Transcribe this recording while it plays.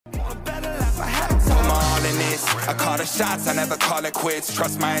I call the shots, I never call it quits.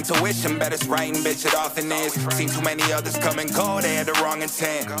 Trust my intuition, bet it's right and bitch it often is. Seen too many others come and go, they had the wrong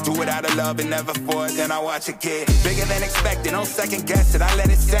intent. Do it out of love and never for it, then I watch it get bigger than expected. Don't second guess it, I let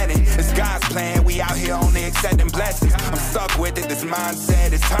it set it. It's God's plan, we out here only accepting blessings. I'm stuck with it, this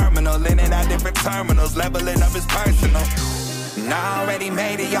mindset is terminal. In and out different terminals, leveling up is personal. And I already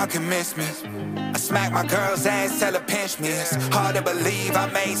made it, y'all can miss me. I smack my girl's ass, tell her pinch me. It's hard to believe I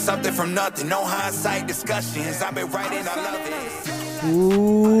made something from nothing. No hindsight discussions, I've been writing, I love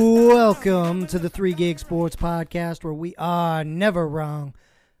it. Welcome to the 3 Gig Sports Podcast, where we are never wrong,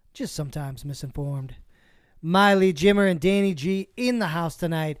 just sometimes misinformed. Miley, Jimmer, and Danny G in the house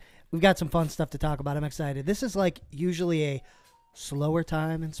tonight. We've got some fun stuff to talk about. I'm excited. This is like usually a slower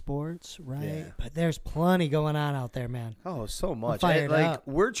time in sports, right? Yeah. But there's plenty going on out there, man. Oh, so much. Fired up.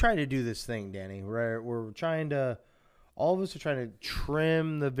 We're trying to do this thing, Danny. We're trying to, all of us are trying to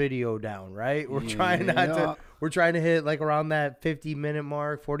trim the video down, right? We're trying we're trying to hit like around that 50-minute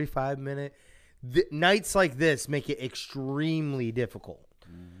mark, 45-minute. Nights like this make it extremely difficult.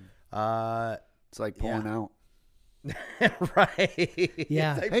 It's like pulling out. Right.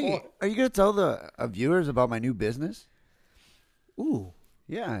 Yeah. It's like Hey, are you going to tell the viewers about my new business? Ooh.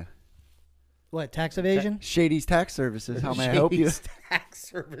 Yeah. What, tax evasion? Shady's Tax Services. How may I help you? Shady's Tax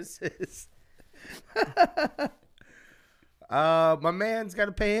Services. My man's got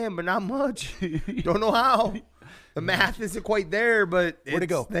to pay him, but not much. Don't know how. The math isn't quite there, but Where'd it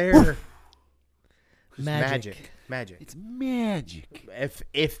go? there. Magic. Magic. It's magic.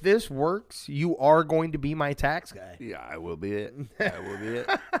 If this works, you are going to be my tax guy. Yeah, I will be it. I will be it.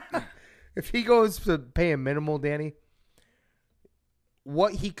 If he goes to pay a minimal, Danny,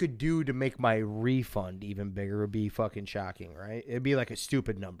 what he could do to make my refund even bigger would be fucking shocking, right? It'd be like a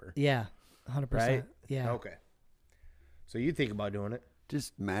stupid number. Yeah, 100%. Right? Yeah. Okay. So you think about doing it.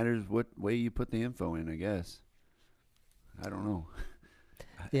 Just matters what way you put the info in, I guess. I don't know.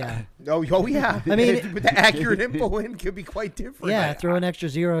 Yeah. Oh yeah. I mean, if you put the accurate info in, could be quite different. Yeah, throw an extra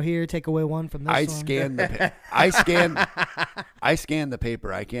zero here, take away one from this I one. scanned the I scanned the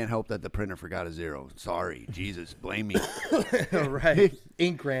paper. I can't help that the printer forgot a zero. Sorry. Jesus, blame me. Right.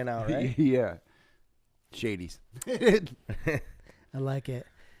 Ink ran out, right? Yeah. Shady's. I like it.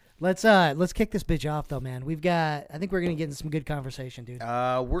 Let's kick this bitch off though, man. I think we're gonna get into some good conversation, dude.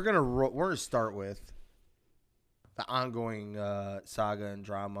 We're gonna start with the ongoing saga and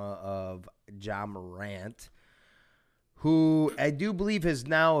drama of Ja Morant, who I do believe has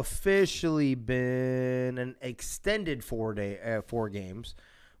now officially been an extended 4 games.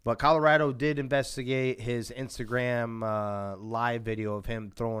 But Colorado did investigate his Instagram live video of him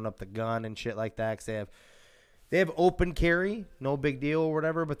throwing up the gun and shit like that. 'Cause they have open carry, no big deal or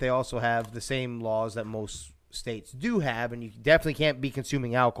whatever, but they also have the same laws that most states do have, and you definitely can't be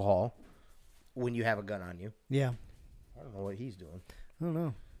consuming alcohol when you have a gun on you. Yeah. I don't know what he's doing. I don't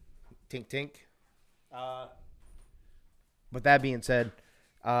know. Tink, tink. But that being said,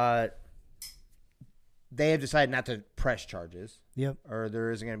 they have decided not to press charges. Yep. Or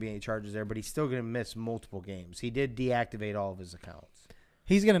there isn't going to be any charges there, but he's still going to miss multiple games. He did deactivate all of his accounts.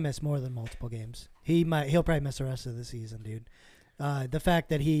 He's gonna miss more than multiple games. He'll probably miss the rest of the season, dude. The fact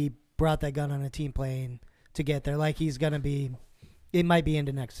that he brought that gun on a team plane to get there, like he's gonna be, it might be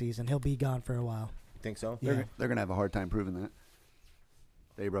into next season. He'll be gone for a while. Think so? Yeah. They're going to have a hard time proving that.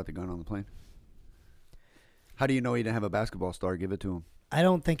 They brought the gun on the plane. How do you know he didn't have a basketball star? Give it to him. I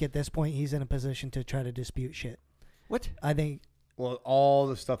don't think at this point he's in a position to try to dispute shit. What? I think all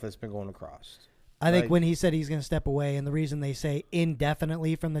the stuff that's been going across. when he said he's going to step away, and the reason they say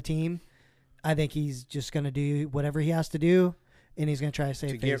indefinitely from the team, I think he's just going to do whatever he has to do, and he's going to try to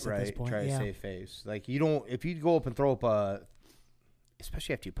save face at this point. Try to save face. Like, you don't, if you go up and throw up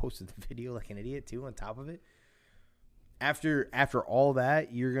especially after you posted the video like an idiot too on top of it, after all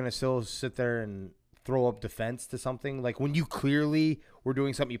that, you're going to still sit there and throw up defense to something. Like, when you clearly were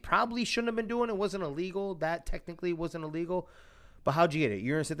doing something you probably shouldn't have been doing, it wasn't illegal. That technically wasn't illegal. But how'd you get it?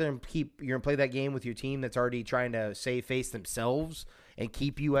 You're going to sit there and you're going to play that game with your team that's already trying to save face themselves and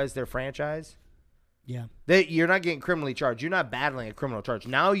keep you as their franchise? Yeah. You're not getting criminally charged. You're not battling a criminal charge.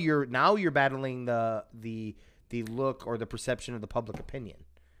 Now you're battling the look or the perception of the public opinion.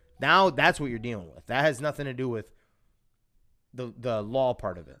 Now that's what you're dealing with. That has nothing to do with the law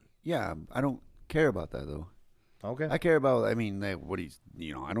part of it. Yeah, I don't care about that, though. Okay. I care about, what he's,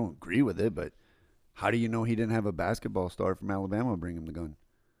 I don't agree with it, but how do you know he didn't have a basketball star from Alabama bring him the gun?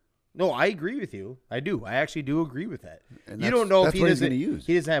 No, I agree with you. I do. I actually do agree with that. And you don't know if he doesn't use.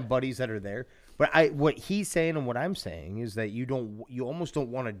 He doesn't have buddies that are there. But what he's saying and what I'm saying is that you almost don't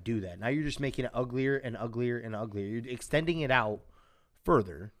want to do that. Now you're just making it uglier and uglier and uglier. You're extending it out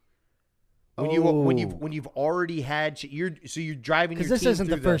further. When you've already had you're driving your because team this isn't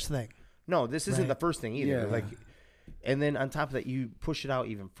through the first thing. No, this isn't Right. the first thing either. Yeah. Like, and then on top of that, you push it out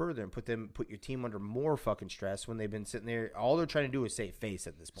even further and put your team under more fucking stress when they've been sitting there. All they're trying to do is save face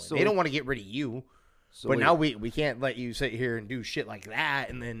at this point. So- they don't want to get rid of you, So but wait, now we can't let you sit here and do shit like that.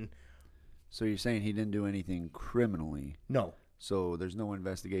 And then So you're saying he didn't do anything criminally? no, So there's no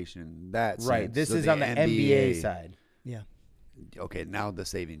investigation in that right. sense. This So is on the NBA side. Yeah. Okay, now the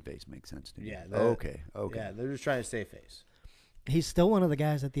saving face makes sense to me. Yeah, Okay. Yeah, they're just trying to save face. He's still one of the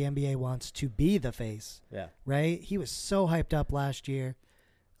guys that the NBA wants to be the face, Yeah, right? He was so hyped up last year.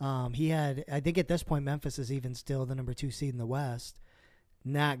 He had, I think at this point, Memphis is even still the number 2 seed in the West.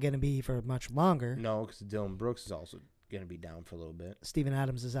 Not going to be for much longer. no, because Dylan Brooks is also going to be down for a little bit. Steven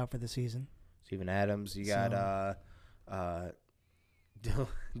Adams is out for the season. Steven Adams, you got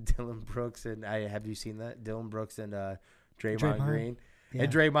Dylan Brooks and have you seen that? Dylan Brooks and Draymond Green. Yeah.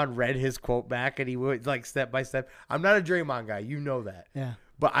 And Draymond read his quote back, and he would like step by step. I'm not a Draymond guy, you know that. Yeah.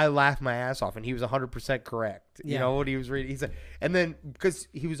 But I laughed my ass off, and he was 100% correct. You Yeah. know what he was reading. He said, and then because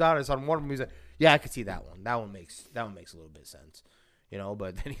he was honest on one of them, he said, "Yeah, I could see that one. That one makes a little bit of sense." You know,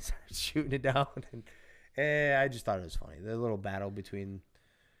 but then he started shooting it down, and I just thought it was funny. The little battle between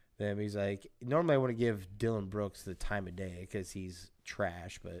them. He's like, normally I want to give Dylan Brooks the time of day because he's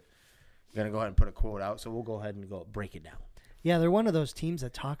trash, but I'm gonna go ahead and put a quote out. So we'll go ahead and go break it down. Yeah, they're one of those teams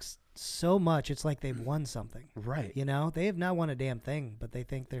that talks so much, it's like they've won something. Right. You know, they have not won a damn thing, but they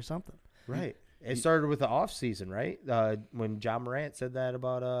think they're something. Right. It started with the off season, right? When John Morant said that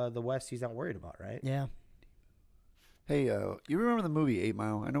about the West, he's not worried about, right? Yeah. Hey, you remember the movie 8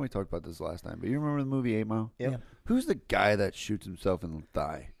 Mile? I know we talked about this last time, but you remember the movie 8 Mile? Yep. Yeah. Who's the guy that shoots himself in the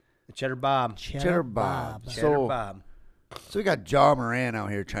thigh? Cheddar Bob. Cheddar Bob. Bob. Cheddar So- Bob. So we got Ja Moran out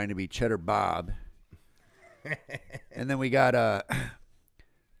here trying to be Cheddar Bob. And then we got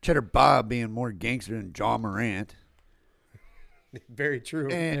Cheddar Bob being more gangster than Ja Morant. Very true.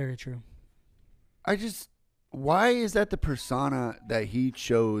 And Very true. why is that the persona that he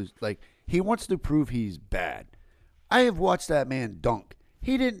chose? Like, he wants to prove he's bad. I have watched that man dunk.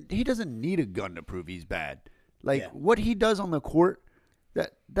 He doesn't need a gun to prove he's bad. Like, Yeah. what he does on the court,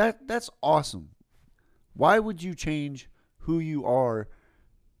 that's awesome. Why would you change who you are?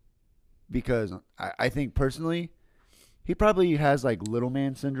 Because I think personally, he probably has like little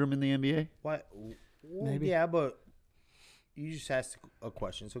man syndrome in the NBA. What? Well, Maybe. Yeah, but you just asked a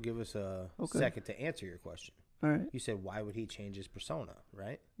question, so give us a Okay. second to answer your question. All right. You said, why would he change his persona,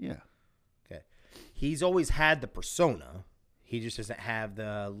 right? Yeah. Okay. He's always had the persona. He just doesn't have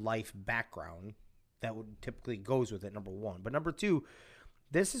the life background that would typically goes with it, number one. But number two,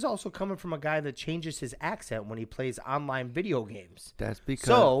 this is also coming from a guy that changes his accent when he plays online video games. That's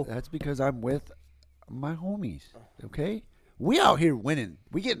because I'm with my homies. Okay, we out here winning.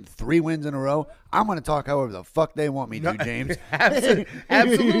 We getting 3 wins in a row. I'm gonna talk however the fuck they want me to, James.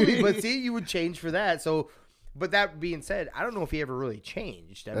 Absolutely. But see, you would change for that. So, but that being said, I don't know if he ever really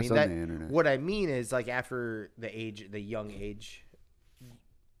changed. I That's mean, on the internet. What I mean is, like, after the young age,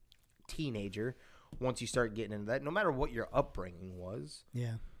 teenager, once you start getting into that, no matter what your upbringing was,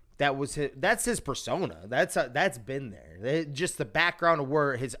 Yeah. that's his persona. That's been there. Just the background of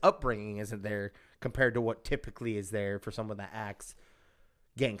where his upbringing isn't there compared to what typically is there for someone that acts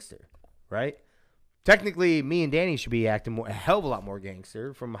gangster, right? Technically, me and Danny should be acting a hell of a lot more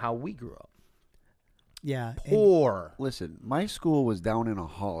gangster from how we grew up. Yeah. and- Or Listen, my school was down in a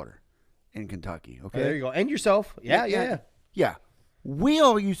holler in Kentucky. Okay, there you go. And yourself. Yeah. Yeah. We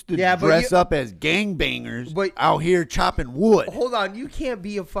all used to Yeah, but dress you- up as gangbangers But- out here chopping wood. Hold on, you can't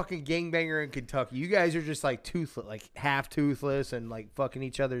be a fucking gangbanger in Kentucky. You guys are just like toothless, like half toothless, and like fucking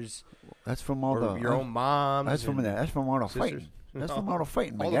each other's That's from all or the your own moms. That's from and that. That's from all the sisters. fighting. That's from all the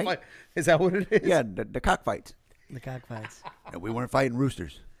fighting, my all the guy. fight. Is that what it is? Yeah, the cockfights. The cockfights. And we weren't fighting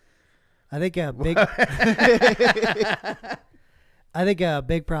roosters. I think a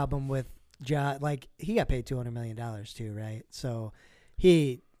big problem with Ja, like, he got paid $200 million too, right? So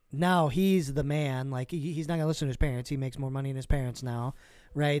he's the man. Like, he's not gonna listen to his parents. He makes more money than his parents now,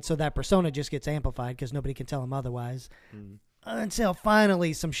 right? So that persona just gets amplified because nobody can tell him otherwise. Until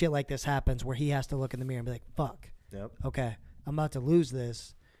finally some shit like this happens where he has to look in the mirror and be like, "Fuck, Yep. okay, I'm about to lose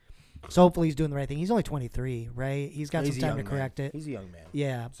this." So hopefully he's doing the right thing. He's only 23, right? He's got He's some a time to young correct man. it. He's a young man.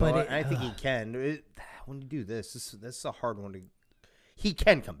 Yeah, So but I think he can. When you do this is a hard one to. He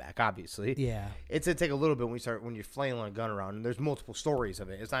can come back, obviously. yeah, It's gonna take a little bit when you're flailing a gun around, and there's multiple stories of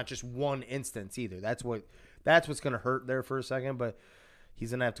it. It's not just one instance either. That's what's gonna hurt there for a second. But he's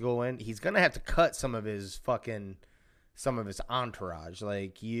gonna have to go in. He's gonna have to cut some of his entourage.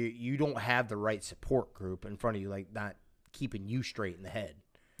 Like you don't have the right support group in front of you, like not keeping you straight in the head.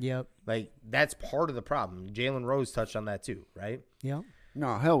 Yep. Like, that's part of the problem. Jalen Rose touched on that too, right? Yep.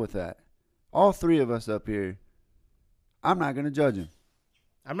 No, hell with that. All three of us up here, I'm not going to judge him.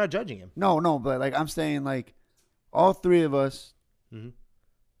 I'm not judging him. No, but like I'm saying, like all three of us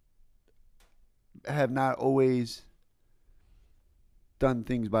have not always done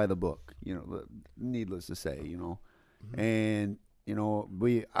things by the book. Needless to say, and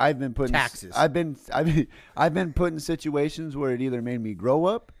I've been put taxes. I've been put in situations where it either made me grow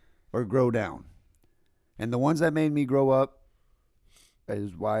up or grow down, and the ones that made me grow up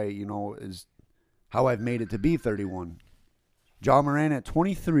is why is how I've made it to be 31. Ja Morant at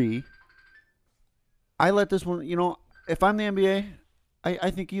 23. I let this one, if I'm the NBA,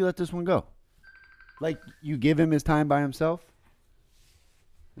 I think you let this one go. Like, you give him his time by himself,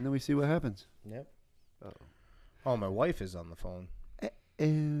 and then we see what happens. Yep. Oh, my wife is on the phone.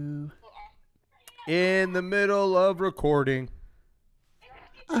 Ew. In the middle of recording.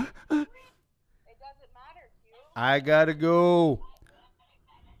 It doesn't matter, Q. I gotta go.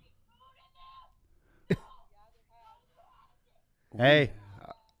 Hey.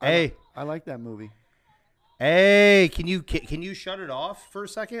 Hey. I like that movie. Hey, can you shut it off for a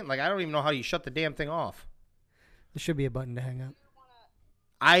second? Like, I don't even know how you shut the damn thing off. There should be a button to hang up.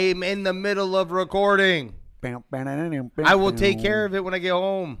 I am in the middle of recording. I will take care of it when I get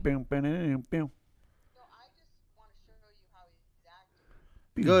home. So I just want to show you how he's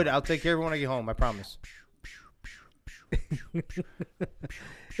acting. Good. I'll take care of it when I get home. I promise.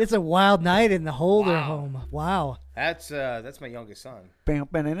 It's a wild night in the Holder home. Wow. That's my youngest son.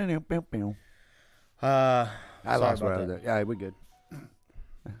 I Sorry lost about where I was that. at. Yeah, we're good.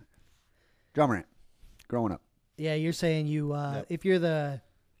 Ja Morant, growing up. Yeah, you're saying if you're the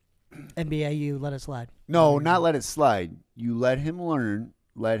NBA, you let it slide. No, not let it slide. You let him learn,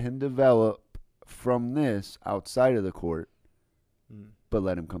 let him develop from this outside of the court, but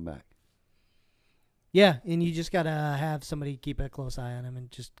let him come back. Yeah, and you just got to have somebody keep a close eye on him and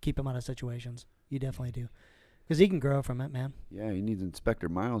just keep him out of situations. You definitely do. Because he can grow from it, man. Yeah, he needs Inspector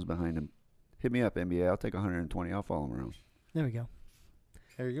Miles behind him. Hit me up, NBA. I'll take 120. I'll follow him around. There we go.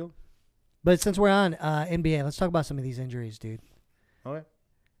 There you go. But since we're on NBA, let's talk about some of these injuries, dude. Okay.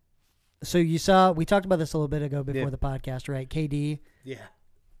 So we talked about this a little bit ago before the podcast, right? KD. Yeah.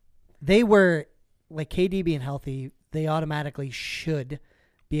 They were, like, KD being healthy, they automatically should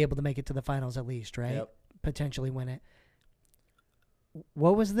be able to make it to the finals at least, right? Yep. Potentially win it.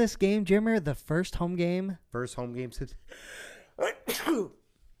 What was this game, Jimmer? The first home game? First home game since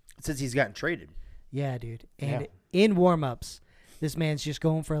he's gotten traded. Yeah, dude. And in warm-ups, this man's just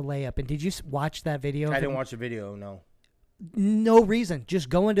going for a layup. And did you watch that video? I didn't watch the video, no. No reason. Just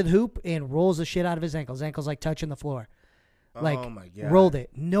go into the hoop and rolls the shit out of his ankle. His ankle's like touching the floor. Like, oh my God. rolled it.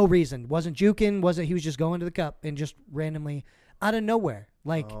 No reason. Wasn't juking. He was just going to the cup and just randomly out of nowhere.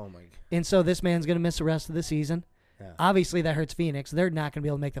 Like, oh my God. And so this man's going to miss the rest of the season. Yeah. Obviously, that hurts Phoenix. They're not going to be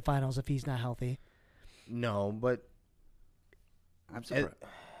able to make the finals if he's not healthy. No, but I'm surprised.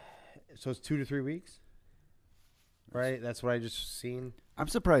 So it's 2 to 3 weeks? Right? That's what I just seen. I'm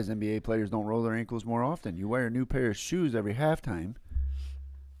surprised NBA players don't roll their ankles more often. You wear a new pair of shoes every halftime.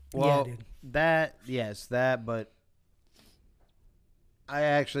 Well, yeah, dude. But I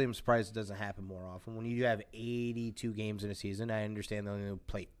actually am surprised it doesn't happen more often. When you have 82 games in a season, I understand they only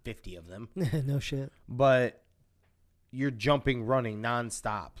play 50 of them. No shit. But you're jumping, running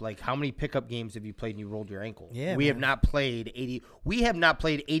nonstop. Like, how many pickup games have you played and you rolled your ankle? Yeah, we man. have not played 80. We have not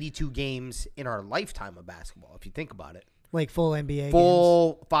played 82 games in our lifetime of basketball. If you think about it, Like full NBA games.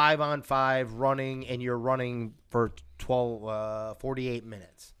 full 5-on-5 running, and you're running for 48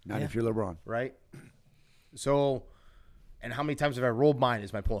 minutes, Not if you're LeBron. right? So, and how many times have I rolled mine?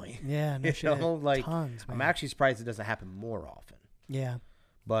 Is my point. Yeah, no You shit. know, like, Tons, man. I'm actually surprised it doesn't happen more often. Yeah.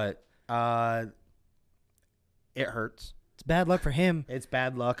 But it hurts. It's bad luck for him. It's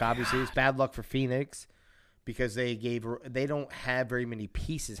bad luck, obviously. It's bad luck for Phoenix because they don't have very many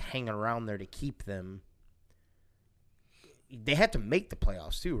pieces hanging around there to keep them. They have to make the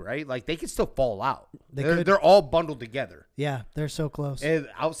playoffs too, right? Like, they could still fall out. They're all bundled together. Yeah, they're so close. And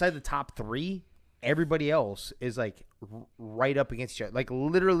outside the top 3, everybody else is like right up against each other. Like,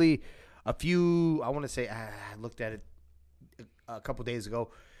 literally a few, I want to say, I looked at it a couple days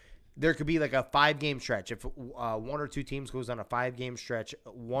ago. There could be like a 5-game stretch. If one or two teams goes on a 5-game stretch,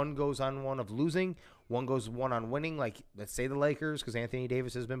 one goes on one of losing, one goes one on winning. Like, let's say the Lakers, because Anthony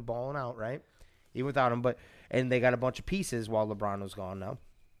Davis has been balling out, right? Even without him, and they got a bunch of pieces while LeBron was gone now.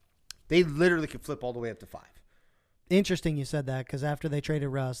 They literally could flip all the way up to 5. Interesting you said that because after they traded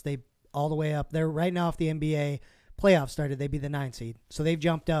Russ, they all the way up. They're right now if the NBA playoffs started, they'd be the 9 seed. So they've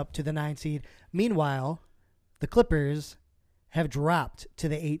jumped up to the 9 seed. Meanwhile, the Clippers have dropped to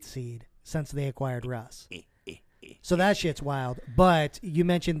the 8th seed since they acquired Russ. So that shit's wild. But you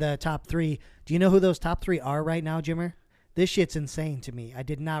mentioned the top 3. Do you know who those top 3 are right now, Jimmer? This shit's insane to me. I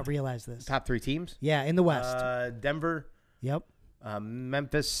did not realize this. Top 3 teams? Yeah, in the West. Denver. Yep.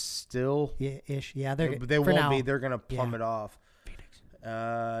 Memphis still. Yeah, ish. Yeah, they won't now. be. They're going to plummet off. Phoenix.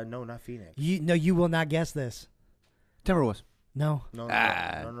 No, not Phoenix. You will not guess this. Timberwolves. No. No.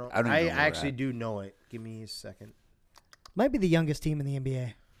 I actually do know it. Give me a second. Might be the youngest team in the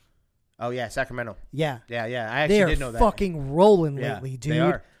NBA. Oh, yeah, Sacramento. Yeah. Yeah. I actually did know that. They are fucking rolling Yeah, lately, dude. They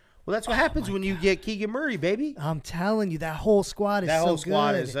are. Well, that's what happens when you get Keegan Murray, baby. I'm telling you, that whole squad is so good. That whole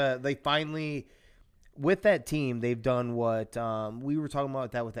squad is, they finally, with that team, they've done what, we were talking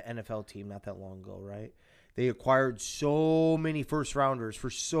about that with the NFL team not that long ago, right? They acquired so many first-rounders for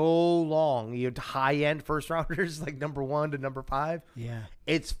so long. You had high-end first-rounders, like number 1 to number 5. Yeah.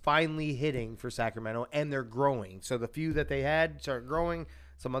 It's finally hitting for Sacramento, and they're growing. So the few that they had start growing.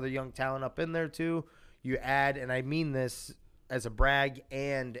 Some other young talent up in there, too. You add, and I mean this as a brag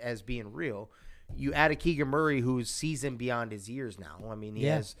and as being real, you add a Keegan Murray who's seasoned beyond his years now. I mean, he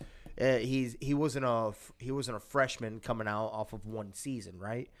has he wasn't a freshman coming out off of one season,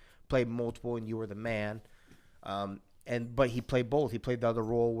 right? Played multiple, and you were the man. But he played both. He played the other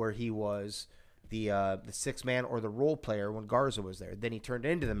role where he was the sixth man or the role player when Garza was there. Then he turned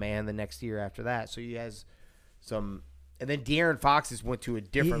into the man the next year after that. So he has some. And then De'Aaron Fox has went to a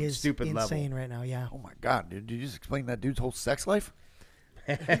different stupid level. He is insane right now, yeah. Oh, my God, dude. Did you just explain that dude's whole sex life?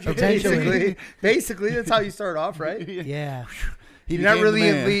 Potentially. Basically, that's how you start off, right? Yeah. You're not really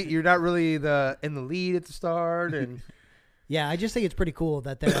elite. You're not really in the lead at the start, and yeah, I just think it's pretty cool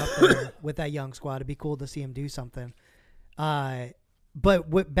that they're up there with that young squad. It'd be cool to see him do something.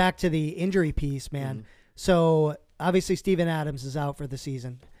 But back to the injury piece, man. Mm-hmm. So obviously Steven Adams is out for the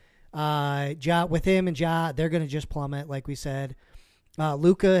season. With him and Ja, they're going to just plummet, like we said.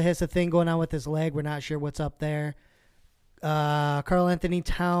 Luka has a thing going on with his leg. We're not sure what's up there. Karl Anthony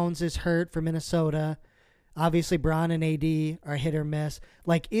Towns is hurt for Minnesota. Obviously, Bron and AD are hit or miss.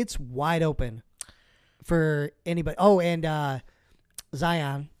 Like, it's wide open for anybody. Oh, and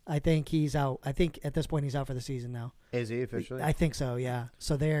Zion, I think he's out. I think at this point he's out for the season now. Is he officially? I think so, yeah.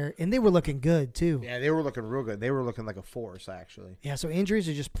 So they were looking good, too. Yeah, they were looking real good. They were looking like a force, actually. Yeah, so injuries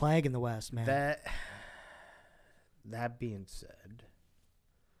are just plaguing the West, man. That being said,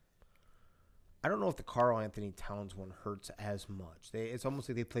 I don't know if the Karl Anthony Towns one hurts as much. It's almost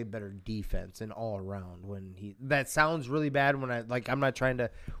like they play better defense and all around. That sounds really bad I'm not trying to,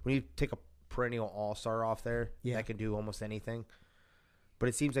 when you take a perennial all-star off there, that can do almost anything. But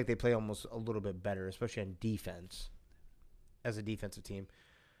it seems like they play almost a little bit better, especially on defense, as a defensive team.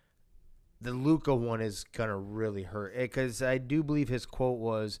 The Luka one is going to really hurt. Because I do believe his quote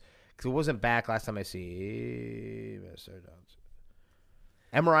was, because it wasn't back last time I see.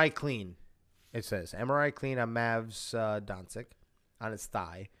 MRI clean. It says, MRI clean on Mavs Doncic on his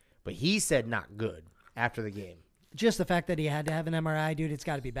thigh. But he said not good after the game. Just the fact that he had to have an MRI, dude, it's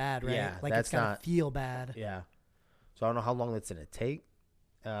got to be bad, right? Yeah, like, it's got to feel bad. Yeah. So I don't know how long that's going to take.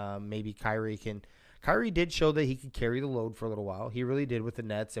 Maybe Kyrie can. Kyrie did show that he could carry the load for a little while. He really did with the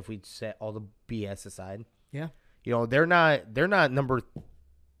Nets. If we set all the BS aside, yeah, they're not number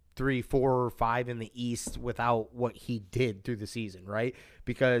 3, 4, or 5 in the East without what he did through the season, right?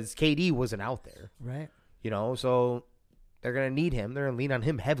 Because KD wasn't out there, right? So they're gonna need him. They're gonna lean on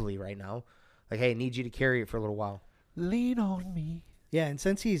him heavily right now. Like, hey, I need you to carry it for a little while. Lean on me. Yeah, and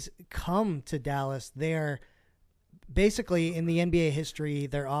since he's come to Dallas, they're basically, in the NBA history,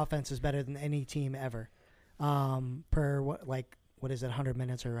 their offense is better than any team ever. What is it, 100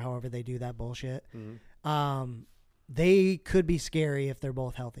 minutes or however they do that bullshit. Mm-hmm. They could be scary if they're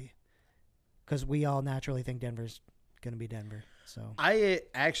both healthy, because we all naturally think Denver's going to be Denver. So I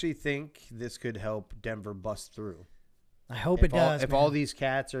actually think this could help Denver bust through. I hope it does. If all these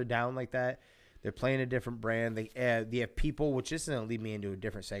cats are down like that, they're playing a different brand. They have people, which is going to lead me into a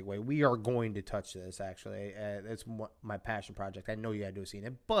different segue. We are going to touch this, actually. It's my passion project. I know you had to have seen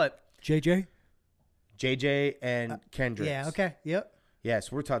it. But JJ and Kendrick. Yeah, okay. Yep.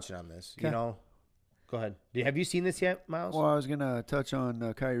 Yes, we're touching on this. Okay. Go ahead. Have you seen this yet, Miles? Well, I was going to touch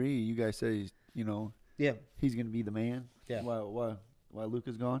on Kyrie. You guys say, he's going to be the man. Yeah. While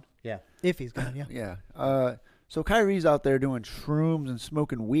Luka's gone? Yeah. If he's gone, yeah. Yeah. So Kyrie's out there doing shrooms and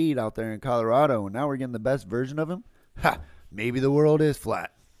smoking weed out there in Colorado, and now we're getting the best version of him. Ha! Maybe the world is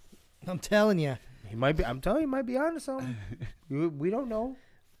flat. I'm telling you. I'm telling you, he might be onto something. We don't know.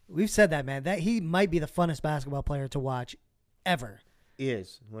 We've said that, man. That he might be the funnest basketball player to watch ever. He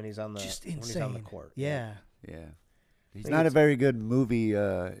is when he's on the insane. When he's on the court. Yeah. He's not a very good movie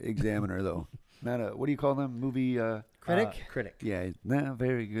examiner, though. Not a, what do you call them? Movie Critic? Critic. Yeah, not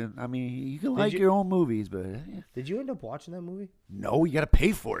very good. I mean, you can like you- your own movies, but Did you end up watching that movie? no, you got to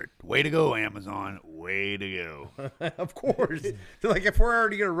pay for it. Way to go, Amazon. Way to go. Of course. They're like, if we're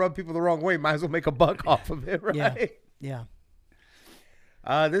already going to rub people the wrong way, might as well make a buck off of it, right? Yeah.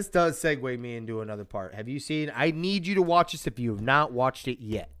 This does segue me into another part. Have you seen? I need you to watch this if you have not watched it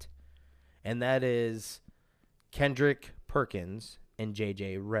yet. And that is Kendrick Perkins and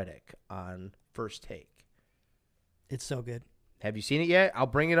JJ Redick on First Take. It's so good. Have you seen it yet? I'll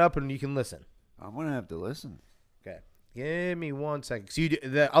bring it up and you can listen. I'm going to have to listen. Okay. Give me 1 second.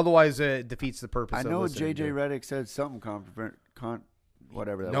 So otherwise, it defeats the purpose I of know listening JJ to it. Reddick said something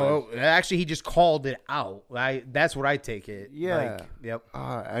whatever that No, was. actually, he just called it out. That's what I take it. Yeah. Like, yep.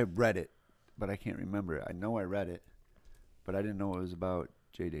 I read it, but I can't remember it. I know I read it, but I didn't know it was about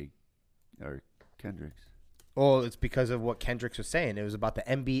JJ or Kendrick's. Well, it's because of what Kendricks was saying. It was about the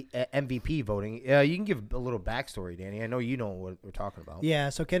MVP voting. You can give a little backstory, Danny. I know you know what we're talking about. Yeah,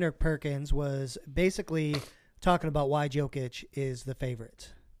 so Kendrick Perkins was basically talking about why Jokic is the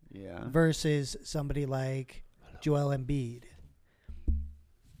favorite Yeah. versus somebody like Joel Embiid.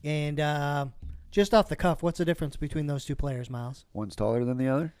 And just off the cuff, what's the difference between those two players, Miles? One's taller than the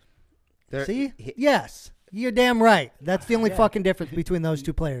other? See? Yes. You're damn right. That's the only fucking difference between those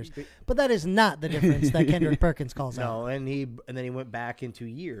two players. But that is not the difference that Kendrick Perkins calls out. No, and then he went back in 2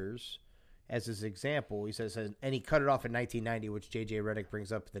 years as his example. He says, and he cut it off in 1990, which JJ Redick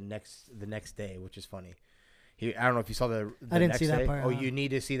brings up the next day, which is funny. I don't know if you saw the I didn't next see that day. part, Oh, huh? you need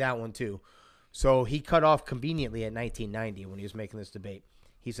to see that one too. So he cut off conveniently at 1990 when he was making this debate.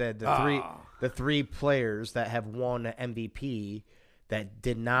 He said the three players that have won an MVP that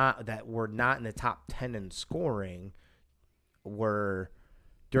were not in the top 10 in scoring were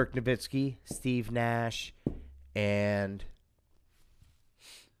Dirk Nowitzki, Steve Nash, and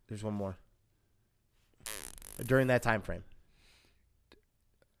there's one more during that time frame.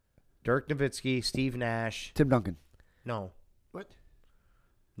 Dirk Nowitzki, Steve Nash. Tim Duncan. No. What?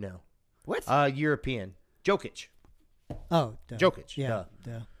 No. What? European. Jokic. Oh, duh. Jokic. Yeah. Duh.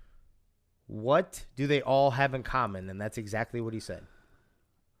 Duh. What do they all have in common? And that's exactly what he said.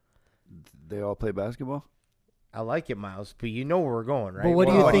 They all play basketball? I like it, Miles, but you know where we're going, right? But what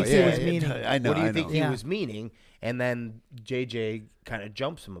do you Well, think he yeah, was yeah. meaning? I know. What do you I think know. he Yeah. was meaning? And then JJ kind of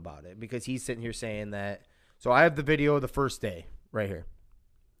jumps him about it because he's sitting here saying that. So I have the video of the first day right here.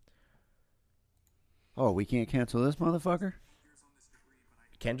 Oh, we can't cancel this motherfucker?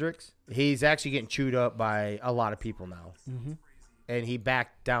 Kendricks, he's actually getting chewed up by a lot of people now. Mm-hmm. And he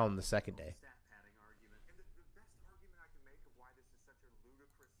backed down the second day.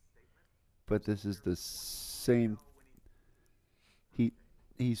 But this is the same.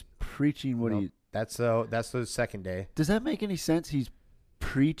 He's preaching what Nope. That's the second day. Does that make any sense? He's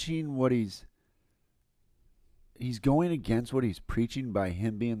preaching what he's going against what he's preaching by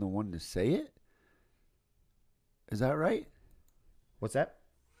him being the one to say it? Is that right? What's that?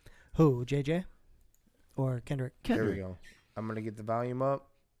 Who, JJ? Or Kendrick? There we go. I'm going to get the volume up.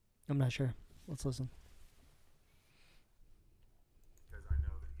 I'm not sure. Let's listen. Because I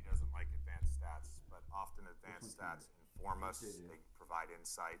know that he doesn't like advanced stats, but often advanced stats inform us, they provide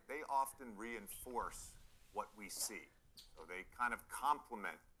insight. They often reinforce what we see. So they kind of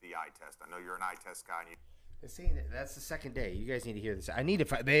complement the eye test. I know you're an eye test guy. And That's the second day. You guys need to hear this. I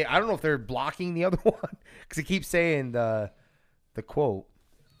don't know if they're blocking the other one because it keeps saying the quote,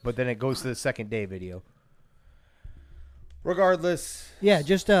 but then it goes to the second day video. Regardless, Yeah,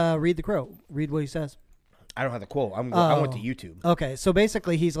 just read the quote. Read what he says. I don't have the quote. I went to YouTube. Okay, so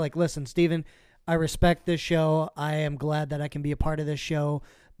basically he's like, listen, Steven, I respect this show. I am glad that I can be a part of this show.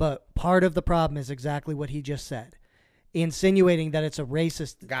 But part of the problem is exactly what he just said, insinuating that it's a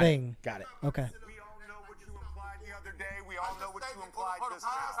racist thing. Got it. Okay. we all know what you implied the other day. We all know what you implied just now.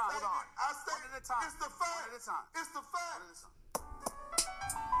 Hold on. I said One at a time. it's the fact. One at a time. It's the fact.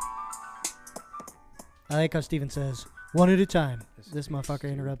 I like how Steven says, one at a time. This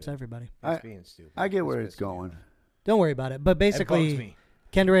motherfucker interrupts everybody. It's being stupid. I get where It's it's going. Don't worry about it. But It bugs basically, me.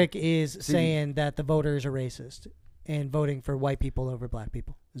 Kendrick is saying that the voters are racist and voting for white people over black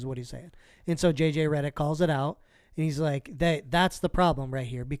people is what he's saying. And so JJ Redick calls it out, and he's like, that's the problem right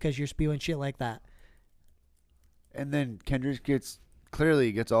here because you're spewing shit like that. And then Kendrick gets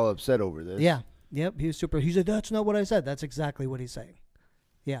all upset over this. Yeah. Yep. He was super. He said, that's not what I said. That's exactly what he's saying.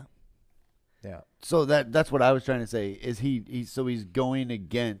 Yeah. Yeah. So that's what I was trying to say. Is he's going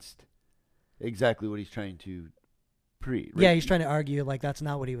against exactly what he's trying to preach. Yeah, he's trying to argue like that's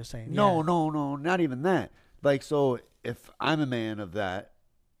not what he was saying. No, Yeah. no, not even that. Like, so if I'm a man of that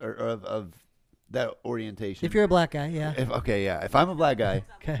or of that orientation, If you're a black guy, yeah. if I'm a black guy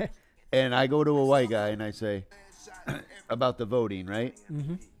Okay. and I go to a white guy and I say, about the voting, right?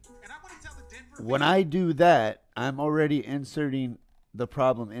 Mm-hmm. When I do that, I'm already inserting the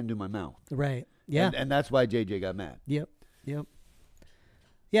problem into my mouth. Right. Yeah. And that's why JJ got mad. Yep.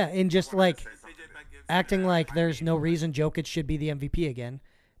 Yeah, and just like acting like there's no reason Jokic should be the MVP again,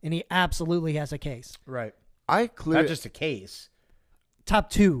 and he absolutely has a case. Right. Not Not just a case. Top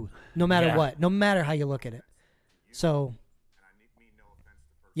 2, no matter what, no matter how you look at it. So,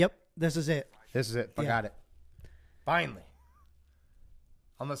 yep, this is it. I got it. Finally.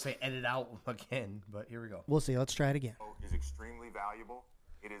 I'm going to say edit out again, but here we go. We'll see. Let's try it again. Is extremely valuable.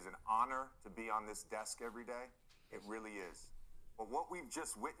 It is an honor to be on this desk every day. It really is. But what we've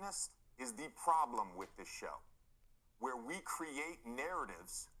just witnessed is the problem with this show, where we create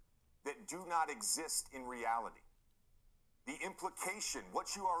narratives that do not exist in reality. The implication,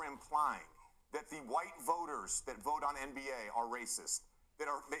 what you are implying, that the white voters that vote on NBA are racist, that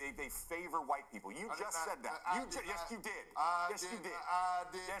they favor white people. You just said that. Yes, you did. Yes, you did.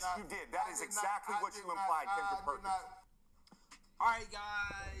 Yes, you did. That is exactly what you implied, Kendrick Perkins. All right,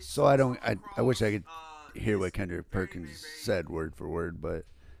 guys. So I wish I could hear what Kendrick Perkins said word for word, but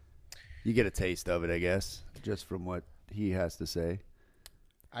you get a taste of it, I guess, just from what he has to say.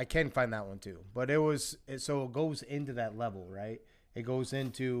 I can find that one too, but it goes into that level, right? It goes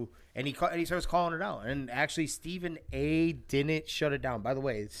into, and he starts calling it out, and actually Stephen A. didn't shut it down. By the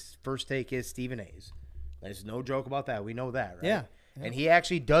way, his first take is Stephen A.'s. There's no joke about that. We know that, right? Yeah. And he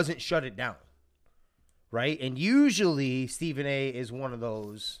actually doesn't shut it down, right? And usually Stephen A. is one of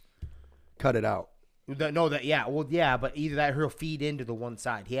those. Cut it out. But either that or he'll feed into the one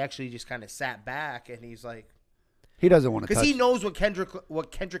side. He actually just kind of sat back and he's like, he doesn't want to touch. because he knows what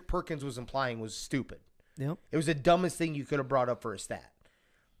Kendrick Perkins was implying was stupid. Yep. It was the dumbest thing you could have brought up for a stat.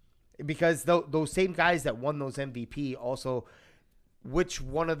 Because those same guys that won those MVP also, which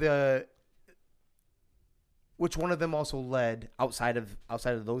one of them also led outside of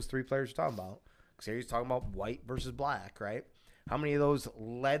those 3 players you're talking about? Because he's talking about white versus black, right? How many of those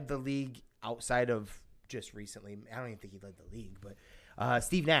led the league outside of just recently? I don't even think he led the league, but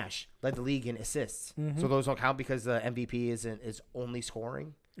Steve Nash led the league in assists. Mm-hmm. So those don't count because the MVP is only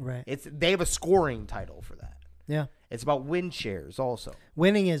scoring. Right. They have a scoring title for that. Yeah. It's about win shares also.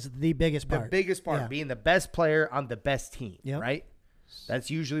 Winning is the biggest part. The biggest part, being the best player on the best team, yep. Right? That's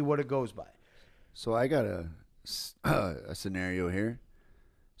usually what it goes by. So I got a scenario here.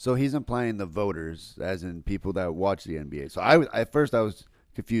 So he's implying the voters, as in people that watch the NBA. So at first I was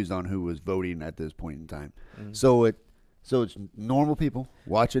confused on who was voting at this point in time. Mm-hmm. So it's normal people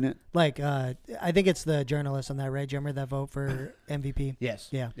watching it. Like I think it's the journalists on that, right, Jimmer, that vote for MVP. Yes.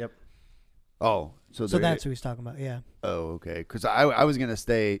 Yeah. Yep. Oh, so that's who he's talking about. Yeah. Oh, okay. Because I was gonna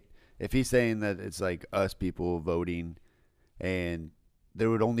state, if he's saying that it's like us people voting, and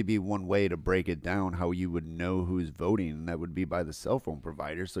there would only be one way to break it down how you would know who's voting, and that would be by the cell phone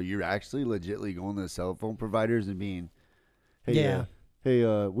provider. So you're actually legitimately going to the cell phone providers and being, hey,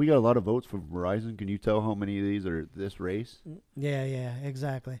 we got a lot of votes from Verizon. Can you tell how many of these are this race? Yeah,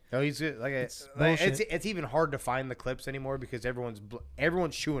 exactly. No, he's like it's even hard to find the clips anymore because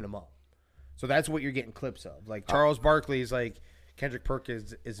everyone's chewing them up. So that's what you're getting clips of. Like Charles Barkley's like Kendrick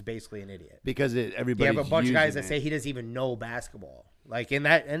Perkins is basically an idiot because everybody. You have a bunch of guys that say he doesn't even know basketball. Like and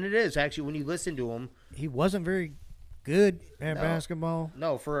it is actually when you listen to him, he wasn't very good at basketball.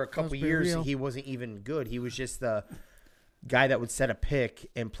 No, for a couple years he wasn't even good. He was just the guy that would set a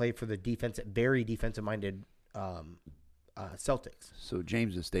pick and play for the very defensive-minded Celtics. So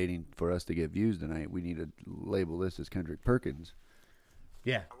James is stating for us to get views tonight, we need to label this as Kendrick Perkins.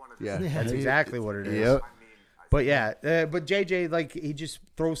 Yeah. Yeah, that's exactly what it is. Yep. But but JJ, like, he just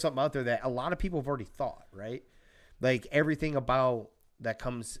throws something out there that a lot of people have already thought, right? Like, everything about that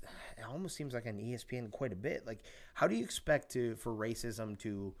comes, it almost seems like on ESPN quite a bit. Like, how do you expect for racism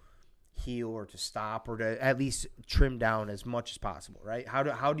to heal or to stop or to at least trim down as much as possible, right?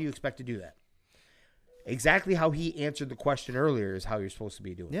 How do you expect to do that? Exactly how he answered the question earlier is how you're supposed to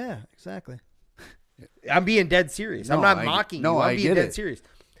be doing. Yeah, exactly. I'm being dead serious. I'm not mocking you. I'm being dead serious.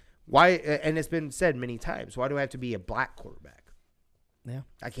 Why? And it's been said many times. Why do I have to be a black quarterback? Yeah,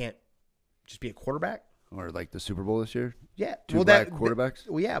 I can't just be a quarterback. Or like the Super Bowl this year. Yeah, two black quarterbacks.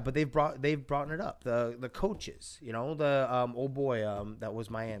 Well, yeah, but they've brought it up. The coaches, the old boy that was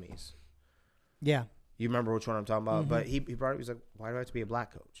Miami's. Yeah, you remember which one I'm talking about? Mm-hmm. But he brought it. He was like, "Why do I have to be a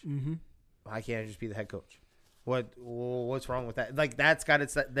black coach? Mm-hmm. Why can't I just be the head coach? What's wrong with that? Like that's got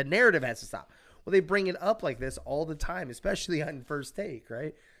to the narrative has to stop." Well, they bring it up like this all the time, especially on First Take,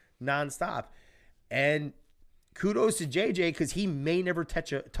 right? Nonstop. And kudos to JJ because he may never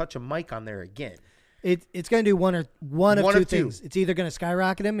touch a mic on there again. It's going to do one of two things. It's either going to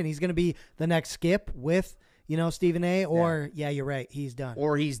skyrocket him and he's going to be the next Skip with Stephen A. Or you're right, he's done.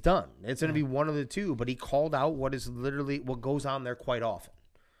 Or he's done. It's going to be one of the two. But he called out what goes on there quite often.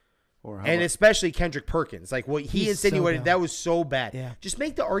 Especially Kendrick Perkins. Like what he insinuated, that was so bad. Yeah. Just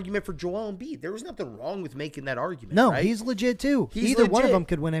make the argument for Joel Embiid. There was nothing wrong with making that argument. No, right? he's legit too. He's Either one of legit. them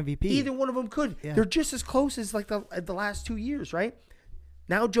could win MVP. Either one of them could. Yeah. They're just as close as like the last 2 years, right?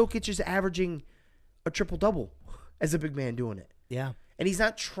 Now Jokic is averaging a triple-double as a big man doing it. Yeah. And he's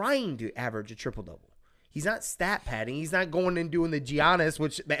not trying to average a triple-double. He's not stat padding. He's not going and doing the Giannis,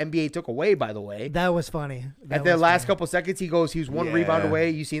 which the NBA took away, by the way. That was funny. At the last couple seconds, he was one rebound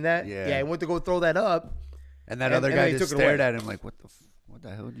away. You seen that? Yeah. Yeah, he went to go throw that up. And that other guy just stared at him like, what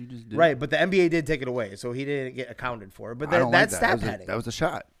the hell did you just do? Right, but the NBA did take it away, so he didn't get accounted for. But I don't like that's that. stat padding. That was a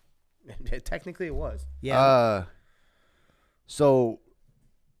shot. Technically, it was. Yeah. So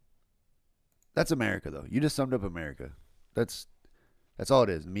that's America, though. You just summed up America. That's all it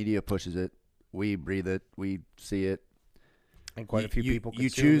is. The media pushes it. We breathe it. We see it. And quite a few people You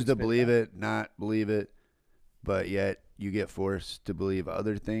choose to believe it, not believe it, but yet you get forced to believe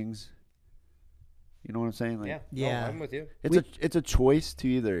other things. You know what I'm saying? Like, yeah. No, I'm with you. It's a choice to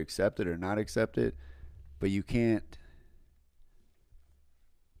either accept it or not accept it, but you can't.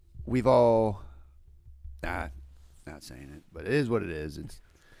 We've all, not saying it, but it is what it is.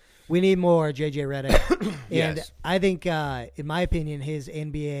 We need more JJ Redick. And Yes. I think, in my opinion, his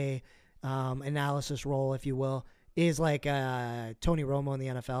NBA analysis role, if you will, is like Tony Romo in the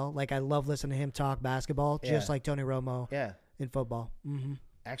NFL. Like, I love listening to him talk basketball, just like Tony Romo in football. Mm-hmm.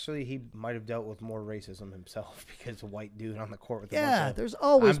 Actually, he might have dealt with more racism himself because a white dude on the court with a Yeah, bunch of, there's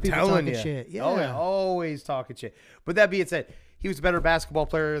always I'm people telling talking you. shit. Yeah. Oh, yeah, always talking shit. But that being said, he was a better basketball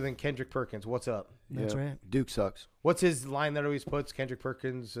player than Kendrick Perkins. What's up? That's right. Duke sucks. What's his line that always puts? Kendrick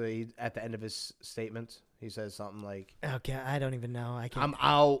Perkins, at the end of his statements, he says something like, Okay, I don't even know. I can't. I'm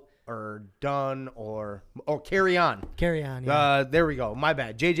out or done or carry on. Carry on. Yeah. There we go. My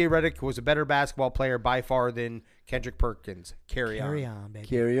bad. JJ Redick was a better basketball player by far than Kendrick Perkins. Carry on, baby.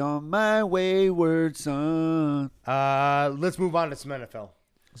 Carry on my wayward son. Let's move on to some NFL.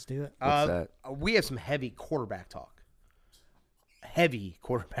 Let's do it. What's that? We have some heavy quarterback talk.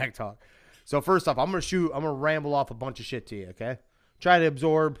 So first off, I'm gonna ramble off a bunch of shit to you, okay? Try to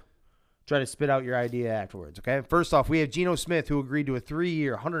absorb, try to spit out your idea afterwards, okay? First off, we have Geno Smith, who agreed to a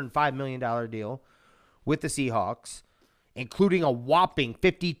 3-year, $105 million deal with the Seahawks, including a whopping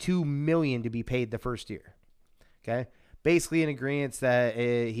 $52 million to be paid the first year, okay? Basically in agreement that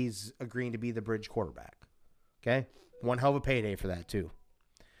he's agreeing to be the bridge quarterback, okay? One hell of a payday for that, too.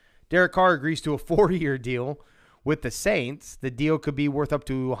 Derek Carr agrees to a 4-year deal with the Saints. The deal could be worth up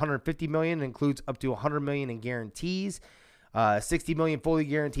to $150 million, includes up to $100 million in guarantees, $60 million fully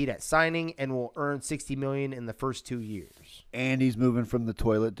guaranteed at signing, and will earn $60 million in the first 2 years. And he's moving from the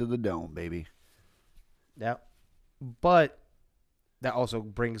toilet to the dome, baby. Yeah, but that also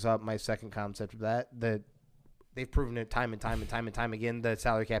brings up my second concept of that they've proven it time and time again. The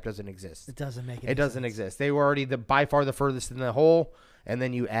salary cap doesn't exist. It doesn't make It doesn't exist. They were already by far the furthest in the hole, and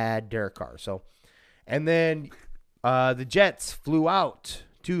then you add Derek Carr. So, and then the Jets flew out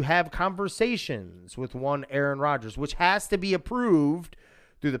to have conversations with one Aaron Rodgers, which has to be approved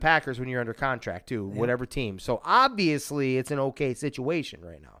through the Packers when you're under contract too, whatever team. So obviously it's an okay situation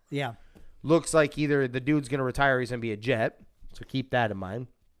right now. Yeah. Looks like either the dude's going to retire or he's going to be a Jet. So keep that in mind.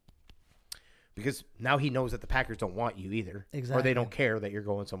 Because now he knows that the Packers don't want you either. Exactly. Or they don't care that you're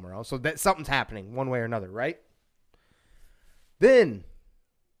going somewhere else. So that something's happening one way or another, right? Then,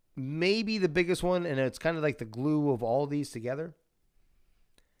 maybe the biggest one, and it's kind of like the glue of all these together.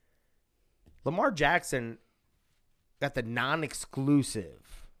 Lamar Jackson got the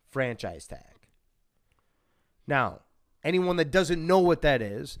non-exclusive franchise tag. Now, anyone that doesn't know what that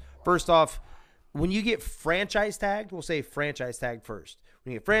is, first off, when you get franchise tagged, we'll say franchise tag first.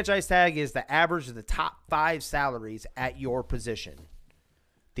 When you get franchise tag is the average of the top 5 salaries at your position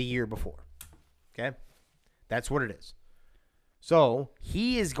the year before. Okay? That's what it is. So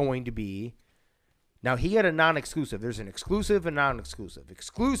he is going to be, now he had a non-exclusive. There's an exclusive and non-exclusive.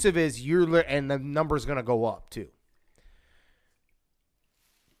 Exclusive is and the number's going to go up too.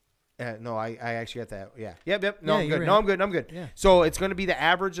 No, I actually got that. Yeah. Yep. No, Yeah, I'm good. right. No, I'm good. Yeah. So it's going to be the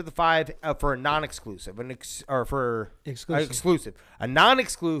average of the 5 for a non-exclusive, or for exclusive. A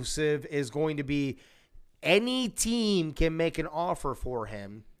non-exclusive is going to be any team can make an offer for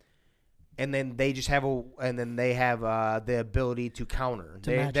him, and then they just have the ability to counter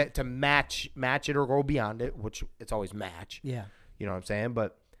to match it or go beyond it, which it's always match. Yeah. You know what I'm saying?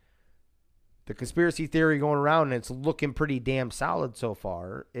 But the conspiracy theory going around, and it's looking pretty damn solid so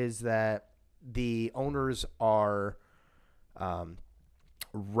far, is that the owners are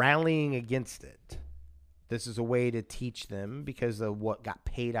rallying against it. This is a way to teach them because of what got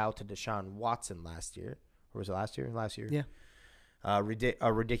paid out to Deshaun Watson last year. Or was it last year? Last year. Yeah. A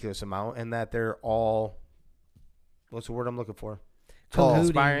ridiculous amount, and that they're all, what's the word I'm looking for?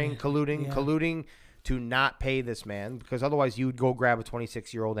 Colluding. Colluding to not pay this man, because otherwise you would go grab a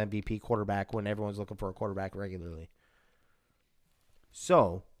 26-year-old MVP quarterback when everyone's looking for a quarterback regularly.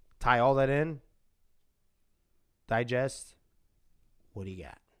 So, tie all that in, digest, what do you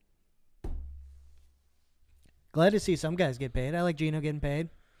got? Glad to see some guys get paid. I like Geno getting paid.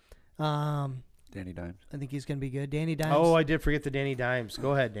 Danny Dimes. I think he's going to be good. Danny Dimes. Oh, I did forget the Danny Dimes.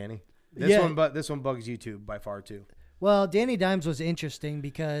 Go ahead, Danny. This one bugs you too, by far too. Well, Danny Dimes was interesting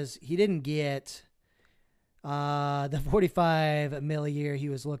because he didn't get the $45 million a year he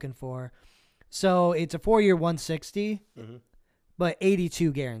was looking for. So it's a 4-year $160, but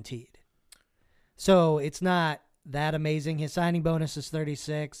 82 guaranteed. So it's not that amazing. His signing bonus is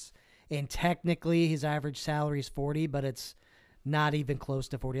 36, and technically his average salary is 40, but it's not even close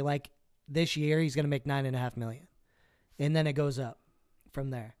to 40. Like this year, he's going to make $9.5 million, and then it goes up from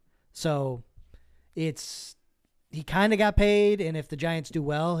there. So he kind of got paid, and if the Giants do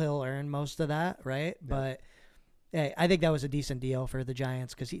well, he'll earn most of that, right? Yeah. But hey, I think that was a decent deal for the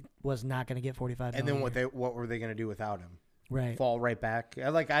Giants because he was not going to get $45 million. And then what were they going to do without him? Right, fall right back.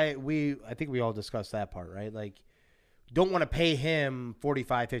 I think we all discussed that part, right? Like, don't want to pay him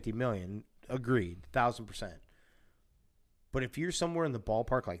 $45-50 million. Agreed, 1,000%. But if you're somewhere in the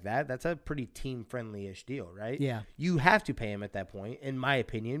ballpark like that, that's a pretty team-friendly-ish deal, right? Yeah. You have to pay him at that point, in my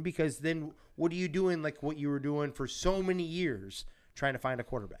opinion, because then what are you doing like what you were doing for so many years trying to find a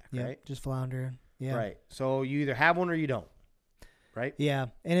quarterback, right? Just floundering. Yeah. Right. So you either have one or you don't, right? Yeah.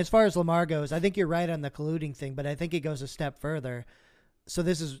 And as far as Lamar goes, I think you're right on the colluding thing, but I think it goes a step further. So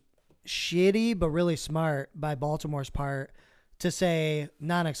this is shitty but really smart by Baltimore's part to say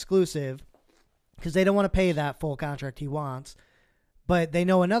non-exclusive, because they don't want to pay that full contract he wants, but they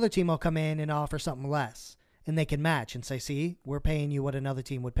know another team will come in and offer something less, and they can match and say, see, we're paying you what another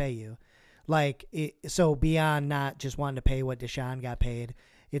team would pay you. So beyond not just wanting to pay what Deshaun got paid,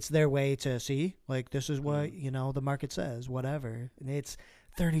 it's their way to see, like, this is what, the market says, whatever. And it's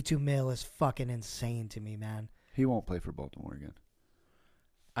 $32 million is fucking insane to me, man. He won't play for Baltimore again.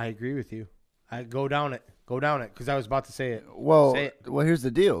 I agree with you. I go down it, because I was about to say it. Well, say it. Well, here's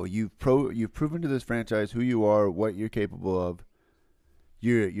the deal. You've proven to this franchise who you are, what you're capable of.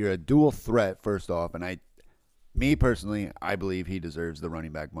 You're a dual threat, first off, and me personally, I believe he deserves the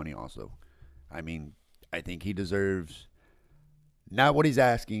running back money also. I mean, I think he deserves not what he's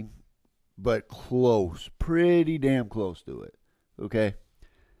asking, but close, pretty damn close to it. Okay?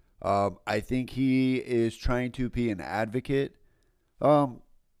 I think he is trying to be an advocate. I'm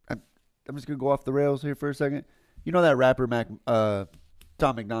just going to go off the rails here for a second. You know that rapper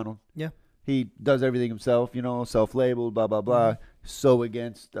Tom McDonald? Yeah. He does everything himself, self-labeled, blah, blah, blah. So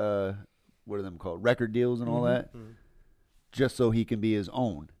against, what are them called, record deals and all that, just so he can be his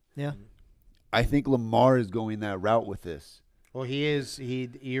own. Yeah. I think Lamar is going that route with this. Well, he is.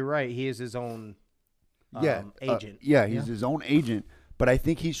 You're right. He is his own agent. He's his own agent. But I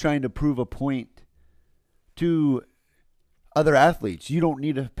think he's trying to prove a point to other athletes. You don't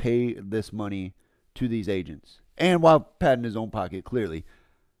need to pay this money to these agents. And while patting his own pocket, clearly.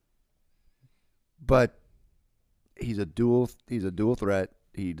 But he's a dual threat.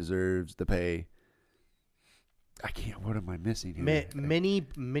 He deserves the pay. What am I missing here? Many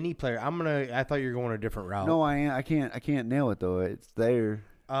player. I thought you were going a different route. No, I can't nail it though. It's there.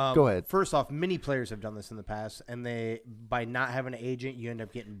 Go ahead. First off, many players have done this in the past, and by not having an agent, you end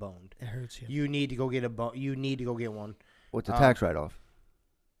up getting boned. It hurts you. You need to go get You need to go get one. What's a tax write-off?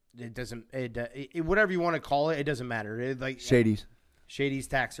 It doesn't. Whatever you want to call it, it doesn't matter. Shady's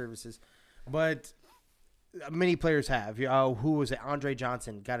tax services, but many players have. Who was it? Andre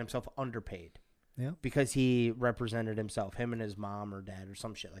Johnson got himself underpaid. Yeah. Because he represented himself, him and his mom or dad or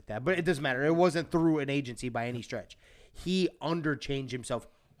some shit like that. But it doesn't matter. It wasn't through an agency by any stretch. He underchanged himself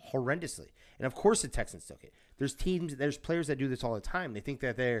horrendously. And of course the Texans took it. There's players that do this all the time. They think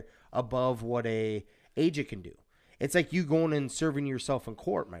that they're above what a agent can do. It's like you going and serving yourself in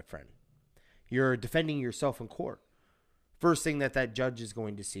court, my friend. You're defending yourself in court. First thing that judge is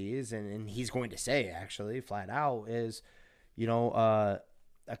going to see is, and he's going to say actually flat out is, a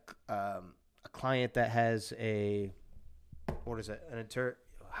client that has an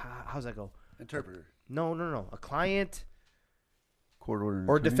how's that go? Interpreter. No. A client, court order,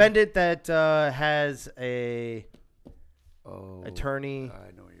 or attorney? Defendant that has a attorney.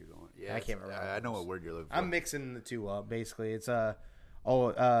 I know where you're going. Yeah, I can't remember. I know what word you're looking for. I'm mixing the two up. Basically, it's an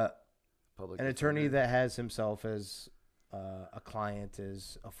attorney that has himself as a client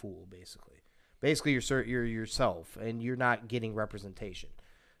is a fool, basically. Basically, you're yourself, and you're not getting representation.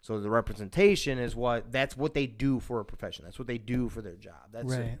 So the representation is that's what they do for a profession. That's what they do for their job.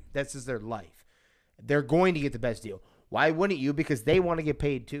 That's just their life. They're going to get the best deal. Why wouldn't you? Because they want to get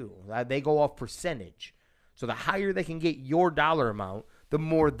paid too. They go off percentage. So the higher they can get your dollar amount, the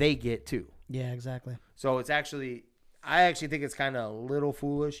more they get too. Yeah, exactly. So I actually think it's kind of a little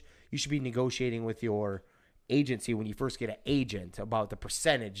foolish. You should be negotiating with your agency when you first get an agent about the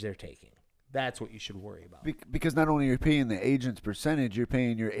percentage they're taking. That's what you should worry about. Because not only are you paying the agent's percentage, you're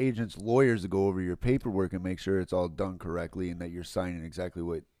paying your agent's lawyers to go over your paperwork and make sure it's all done correctly and that you're signing exactly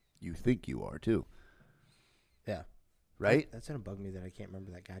what you think you are, too. Yeah. Right? That's going to bug me that I can't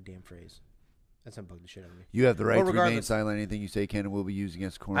remember that goddamn phrase. That's going to bug the shit out of me. You have the right to remain silent. Anything you say can and will be used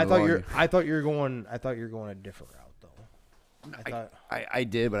against court. I thought you were going a different route, though. I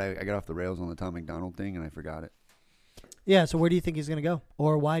did, but I got off the rails on the Tom McDonald thing, and I forgot it. Yeah, so where do you think he's going to go?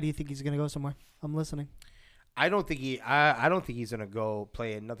 Or why do you think he's going to go somewhere? I'm listening. I don't think he's going to go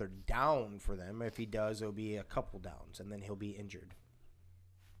play another down for them. If he does, it'll be a couple downs, and then he'll be injured.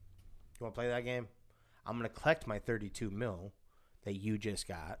 You want to play that game? I'm going to collect my $32 million that you just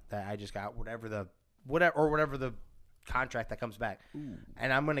got, that I just got, whatever the contract that comes back. Ooh.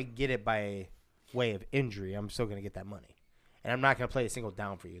 And I'm going to get it by way of injury. I'm still going to get that money. And I'm not going to play a single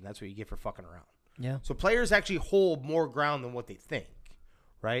down for you. And that's what you get for fucking around. Yeah. So players actually hold more ground than what they think,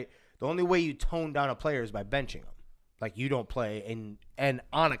 right? The only way you tone down a player is by benching them. Like, you don't play and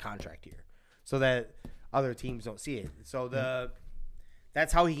on a contract year so that other teams don't see it. So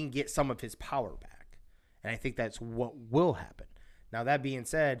that's how he can get some of his power back. And I think that's what will happen. Now, that being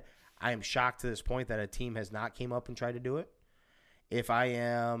said, I am shocked to this point that a team has not came up and tried to do it. If I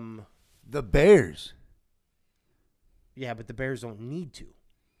am the Bears. Yeah, but the Bears don't need to.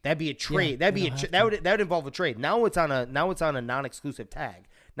 That'd be a trade. That would involve a trade. Now it's on a non-exclusive tag.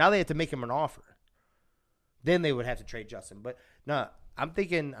 Now they have to make him an offer. Then they would have to trade Justin. But no, I'm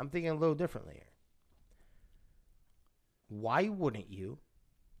thinking a little differently here. Why wouldn't you?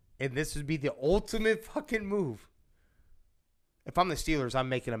 And this would be the ultimate fucking move. If I'm the Steelers, I'm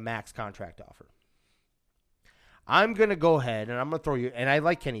making a max contract offer. I'm going to go ahead and I'm going to throw you, and I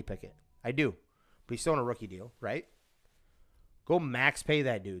like Kenny Pickett. I do. But he's still on a rookie deal, right? Go max pay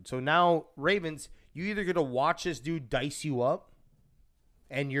that dude. So now, Ravens, you either get to watch this dude dice you up,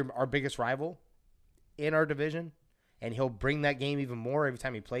 and you're our biggest rival in our division, and he'll bring that game even more every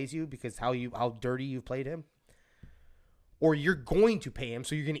time he plays you because how dirty you've played him. Or you're going to pay him,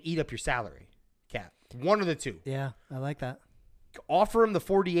 so you're going to eat up your salary cap. One of the two. Yeah, I like that. Offer him the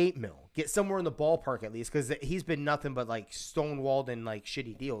 $48 million. Get somewhere in the ballpark at least, because he's been nothing but like stonewalled and like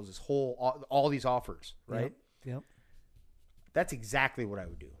shitty deals. All these offers, right? Yep. That's exactly what I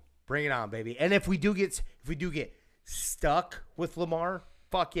would do. Bring it on, baby. And if we do get stuck with Lamar,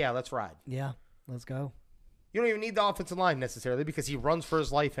 fuck yeah, let's ride. Yeah, let's go. You don't even need the offensive line necessarily because he runs for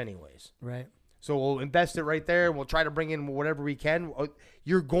his life anyways. Right. So we'll invest it right there. We'll try to bring in whatever we can.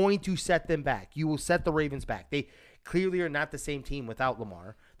 You're going to set them back. You will set the Ravens back. They clearly are not the same team without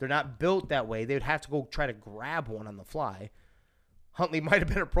Lamar. They're not built that way. They would have to go try to grab one on the fly. Huntley might have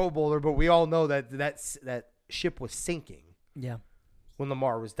been a Pro Bowler, but we all know that ship was sinking. Yeah. When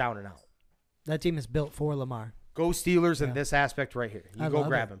Lamar was down and out. That team is built for Lamar. Go Steelers in this aspect right here. You go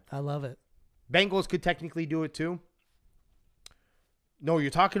grab him. I love it. Bengals could technically do it too. No,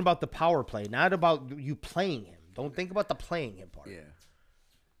 you're talking about the power play, not about you playing him. Don't think about the playing him part. Yeah.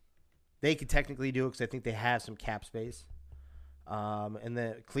 They could technically do it because I think they have some cap space. And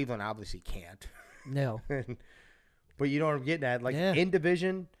the Cleveland obviously can't. No. But you know what I'm getting at? Like in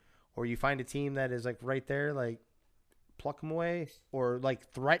division, or you find a team that is like right there, like pluck them away, or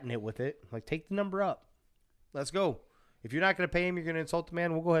like threaten it with it. Like take the number up. Let's go. If you're not going to pay him, you're going to insult the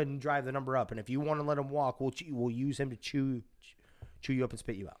man. We'll go ahead and drive the number up. And if you want to let him walk, we'll use him to chew you up and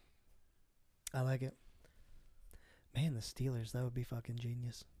spit you out. I like it. Man, the Steelers, that would be fucking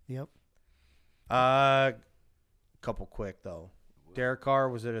genius. Yep. Couple quick, though. Derek Carr,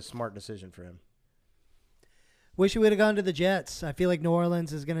 was it a smart decision for him? Wish he would have gone to the Jets. I feel like New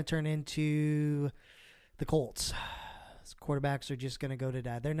Orleans is going to turn into the Colts. Quarterbacks are just going to go to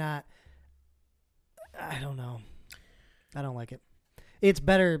die. They're not. I don't like it. It's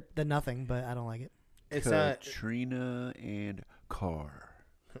better than nothing, but I don't like it. It's Katrina and Carr.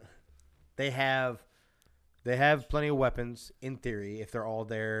 They have plenty of weapons in theory if they're all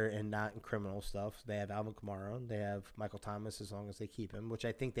there and not in criminal stuff. They have Alvin Kamara. They have Michael Thomas as long as they keep him, which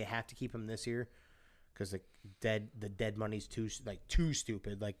I think they have to keep him this year because the dead money's too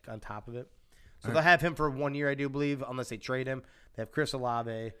stupid. Like on top of it, so they'll have him for 1 year, I do believe, unless they trade him. They have Chris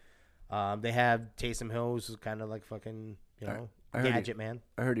Olave. They have Taysom Hill, who's kind of like fucking, You know, I heard gadget man.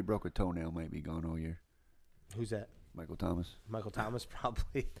 I heard he broke a toenail. Might be gone all year. Who's that? Michael Thomas. Michael Thomas,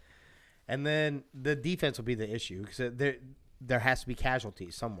 probably. And then the defense will be the issue because there has to be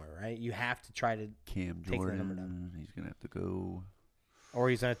casualties somewhere, right? You have to try to Cam take the number down. Jordan. He's gonna have to go. Or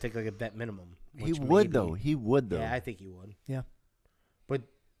he's going to take like a vet minimum. He which would maybe- though. He would though. Yeah, I think he would. Yeah. But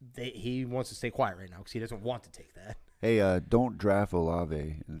he wants to stay quiet right now because he doesn't want to take that. Hey, don't draft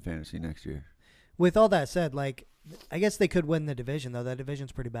Olave in fantasy next year. With all that said, like, I guess they could win the division, though. That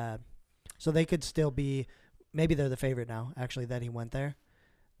division's pretty bad. So they could still be, maybe they're the favorite now, actually, that he went there.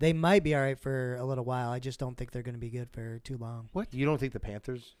 They might be all right for a little while. I just don't think they're going to be good for too long. What? You don't think the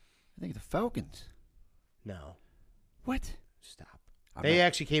Panthers? I think the Falcons. No. What? Stop. They not-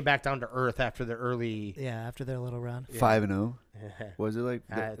 actually came back down to earth after the early. Yeah, after their little run. 5-0. Was it like?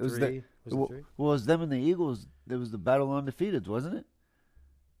 It was was that? three? Was Well, it three? well, it was them and the Eagles. There was the battle of undefeateds, wasn't it?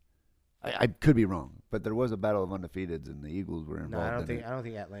 I could be wrong, but there was a battle of undefeateds, and the Eagles were involved. No, I don't in think. it. I don't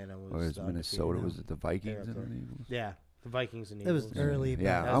think Atlanta was. Or is Minnesota? undefeated. Was it the Vikings up and there. the Eagles? Yeah, the Vikings and It was Eagles. early. but-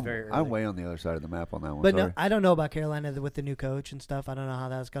 Yeah, That was very I'm early. way on the other side of the map on that one. But Sorry. no, I don't know about Carolina with the new coach and stuff. I don't know how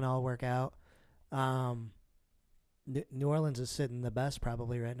that's going to all work out. New Orleans is sitting the best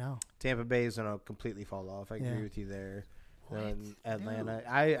probably right now. Tampa Bay is going to completely fall off. I agree Yeah. with you there. Atlanta.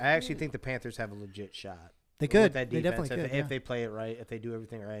 I actually think the Panthers have a legit shot. They With could. that They defense. definitely could. If they play it right, if they do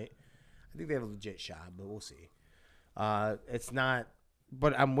everything right, I think they have a legit shot. But we'll see. It's not.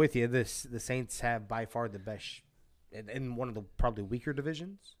 But I'm with you. The Saints have by far the best in one of the probably weaker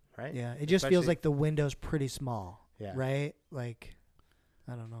divisions, right? Yeah, it just Especially- feels like the window's pretty small. Yeah. Right? Like,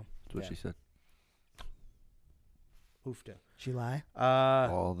 I don't know. That's what Yeah. she said. Oofta. She lie?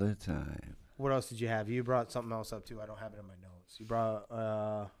 All the time. What else did you have? You brought something else up too. I don't have it in my notes. You brought.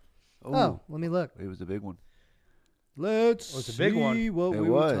 Oh, let me look. It was a big one. Let's it's a big one. see what It we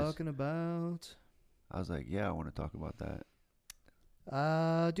was. were talking about. I was like, yeah, I want to talk about that.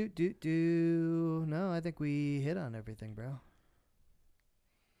 No, I think we hit on everything, bro.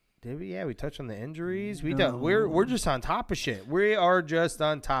 Did we? Yeah, we touched on the injuries. We No. done. We're just on top of shit. We are just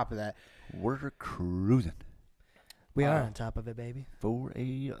on top of that. We're cruising We are on top of it, baby. for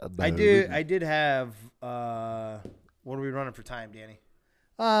a. I did have. What are we running for time, Danny?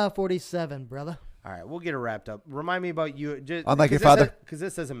 47, brother. All right, we'll get it wrapped up. Remind me about you. Just, Unlike your father. Because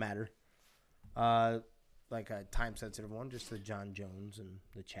this doesn't matter. Like a time-sensitive one, just the John Jones and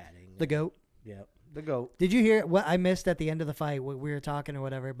the chatting. The GOAT. Yep, the GOAT. Did you hear what I missed at the end of the fight? What we were talking or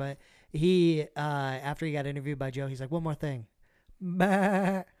whatever, but he, after he got interviewed by Joe, he's like, one more thing.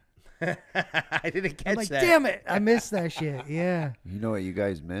 Bah. I didn't catch I'm like, that. damn it. I missed that shit. Yeah. You know what you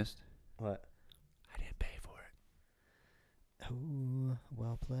guys missed? What? I didn't pay for it. Ooh,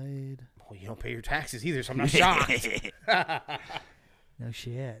 well played. Well, you don't pay your taxes either, so I'm not shocked. No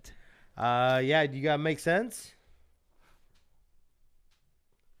shit. Yeah, you got to make sense?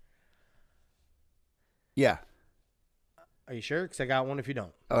 Yeah. Are you sure? Because I got one if you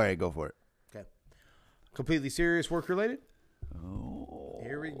don't. All right, go for it. Okay. Completely serious, work-related? Oh.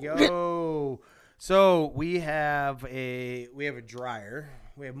 Here we go. So we have a dryer.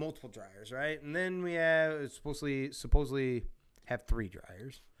 We have multiple dryers, right? And then we have supposedly have 3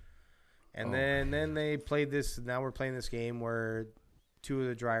 dryers. And then they played this. Now we're playing this game where 2 of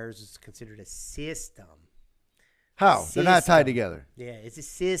the dryers is considered a system. How? They're not System. tied together. Yeah, it's a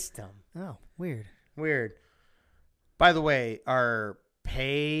system. Oh, weird. Weird. By the way, our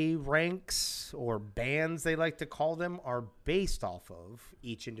pay ranks or bands, they like to call them, are based off of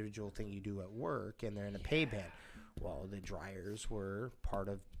each individual thing you do at work, and they're in a pay band. Well, the dryers were part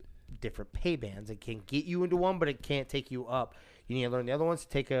of different pay bands. It can get you into one, but it can't take you up. You need to learn the other ones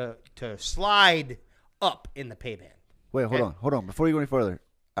to slide up in the pay band. Wait, Okay. hold on. Before you go any further,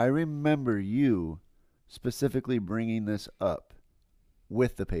 I remember you specifically bringing this up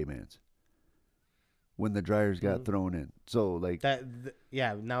with the payments when the dryers got thrown in. So, like,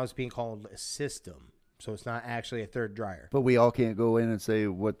 Now it's being called a system, so it's not actually a third dryer. but we all can't go in and say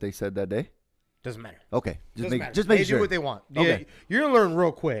what they said that day? Doesn't matter. Okay. Doesn't matter. Just They make sure. do what they want. Okay. Yeah, you're gonna learn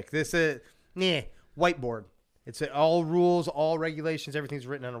real quick. This is whiteboard. It's all rules, all regulations, everything's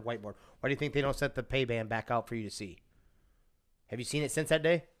written on a whiteboard. Why do you think they don't set the pay band back out for you to see? Have you seen it since that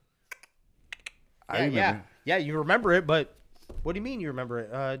day? I remember. Yeah, you remember it, but what do you mean you remember it?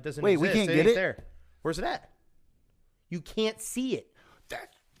 It doesn't Wait, exist. we can't It get ain't it? there. Where's it at? You can't see it.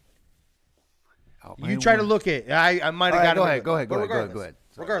 Oh, You try to look at it. I might have All got right, it. go ahead. But Go regardless, ahead.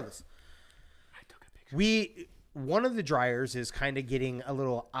 Sorry. Regardless. One of the dryers is kind of getting a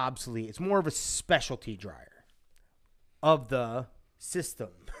little obsolete. It's more of a specialty dryer of the system.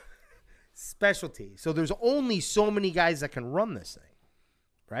 Specialty. So there's only so many guys that can run this thing,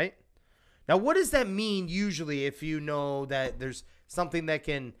 right? Now, what does that mean usually if you know that there's something that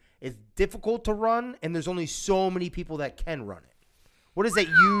is difficult to run and there's only so many people that can run it? What does that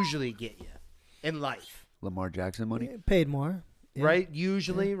usually get you in life? Lamar Jackson money. Paid more. Yeah. Right?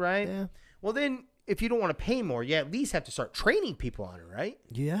 Usually, right? Yeah. Well, then if you don't want to pay more, you at least have to start training people on it, right?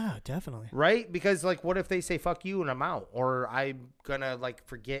 Yeah, definitely. Right? Because, like, what if they say, fuck you, and I'm out? Or I'm going to, like,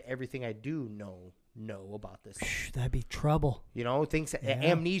 forget everything I do know about this. That'd be trouble. You know,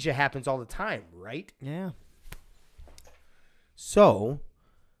 amnesia happens all the time, right? Yeah. So,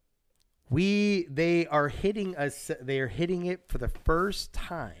 they are hitting it for the first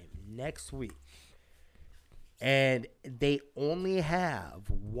time next week. And they only have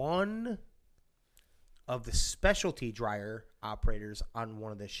one of the specialty dryer operators on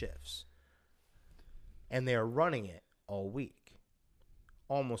one of the shifts. And they are running it all week.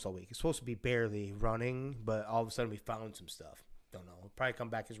 Almost all week. It's supposed to be barely running, but all of a sudden we found some stuff. Don't know. We'll probably come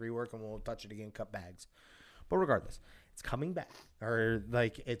back as rework and we'll touch it again, cut bags. But regardless, it's coming back. Or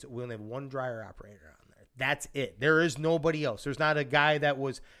like we only have one dryer operator on there. That's it. There is nobody else. There's not a guy that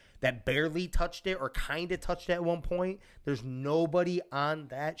barely touched it or kind of touched it at one point. There's nobody on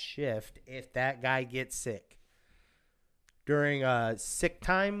that shift if that guy gets sick. During sick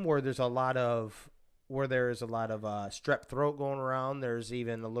time where there's a lot of strep throat going around. There's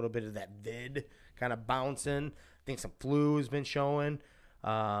even a little bit of that vid kind of bouncing. I think some flu has been showing.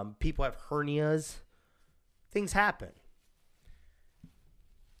 People have hernias. Things happen.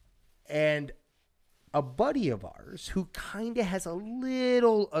 And a buddy of ours who kind of has a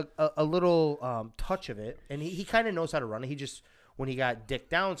little touch of it, and he kind of knows how to run it. He just, when he got dicked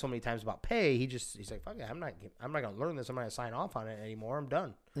down so many times about pay, he's like, fuck it, I'm not going to learn this. I'm not going to sign off on it anymore. I'm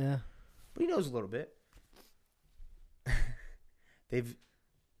done. Yeah. But he knows a little bit.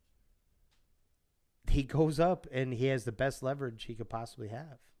 He goes up and he has the best leverage he could possibly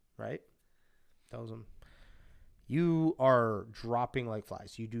have, right? Tells him, you are dropping like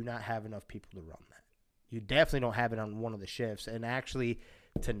flies. You do not have enough people to run that. You definitely don't have it on one of the shifts. And actually,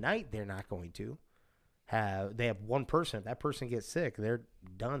 tonight they're not going to have. They have one person. If that person gets sick, they're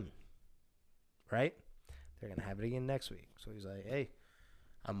done, right? They're going to have it again next week. So he's like, hey,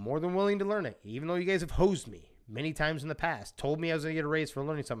 I'm more than willing to learn it, even though you guys have hosed me many times in the past. Told me I was going to get a raise for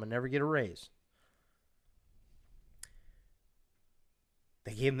learning something. I never get a raise.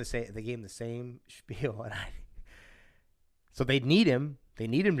 They gave him the same spiel, so they need him. They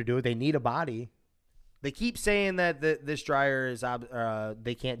need him to do it. They need a body. They keep saying that this dryer is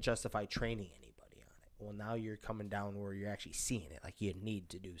they can't justify training anybody on it. Well, now you're coming down where you're actually seeing it, like you need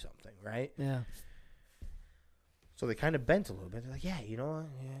to do something, right? Yeah. So they kind of bent a little bit. They're like, yeah, you know what?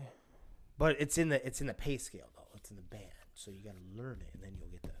 Yeah. But it's in the pay scale though. It's in the band. So you got to learn it and then you'll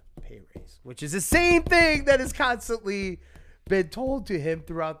get the pay raise, which is the same thing that has constantly been told to him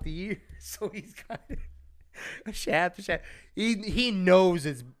throughout the years. So he's kind of a shaft. He knows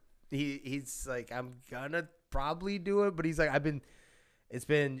he's like, I'm gonna probably do it, but he's like, it's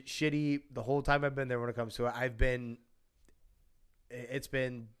been shitty the whole time I've been there when it comes to it. It's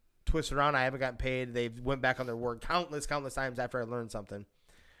been twisted around. I haven't gotten paid. They've went back on their word countless times after I learned something.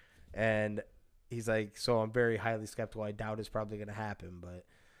 And he's like, so I'm very highly skeptical. I doubt it's probably going to happen, but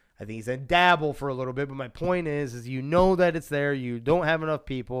I think he's going to dabble for a little bit. But my point is you know that it's there. You don't have enough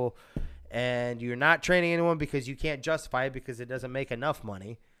people, and you're not training anyone because you can't justify it because it doesn't make enough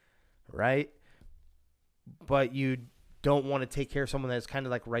money, right? But you don't want to take care of someone that's kind of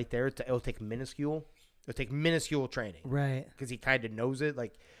like right there. It'll take minuscule training. Right. Because he kind of knows it.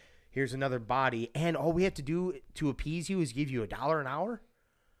 Like, here's another body, and all we have to do to appease you is give you $1 an hour.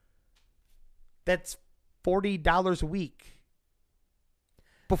 That's $40 a week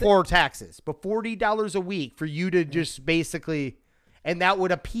before taxes. But $40 a week for you to just basically, and that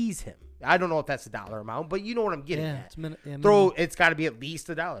would appease him. I don't know if that's the dollar amount, but you know what I'm getting at. It's got to be at least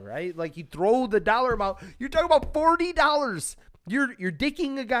 $1, right? Like, you throw the dollar amount. You're talking about $40. You're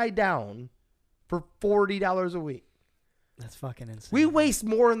dicking a guy down for $40 a week. That's fucking insane. We waste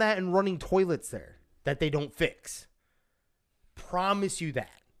more than that in running toilets there that they don't fix. Promise you that.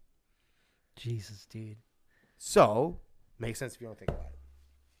 Jesus, dude. So, makes sense if you don't think about it.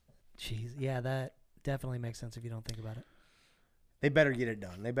 Jeez, yeah, that definitely makes sense if you don't think about it. They better get it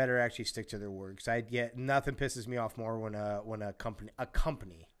done. They better actually stick to their word. Because nothing pisses me off more when a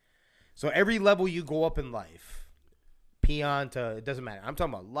company. So every level you go up in life, peon to, it doesn't matter. I'm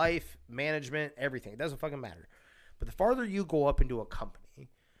talking about life, management, everything. It doesn't fucking matter. But the farther you go up into a company,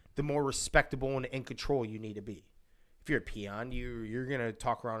 the more respectable and in control you need to be. If you're a peon, you're gonna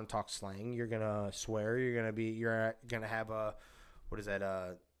talk around and talk slang. You're gonna swear. You're gonna have a, what is that?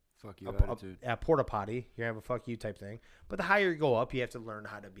 Fuck you attitude. A porta potty. You're gonna have a fuck you type thing. But the higher you go up, you have to learn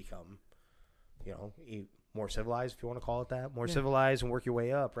how to become more civilized, if you want to call it that, more civilized and work your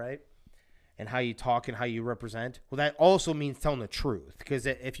way up, right? And how you talk and how you represent. Well, that also means telling the truth, because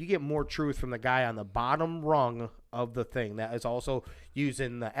if you get more truth from the guy on the bottom rung of the thing that is also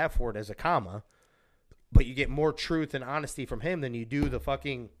using the F word as a comma, but you get more truth and honesty from him than you do the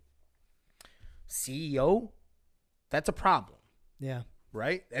fucking CEO, that's a problem. Yeah.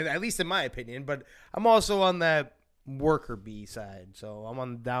 Right? At least in my opinion, but I'm also on that worker bee side, so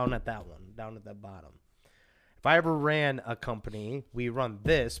I'm down at that one, down at that bottom. If I ever ran a company, we run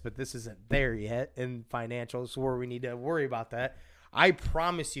this, but this isn't there yet in financials where we need to worry about that. I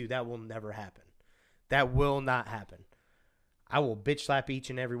promise you that will never happen. That will not happen. I will bitch slap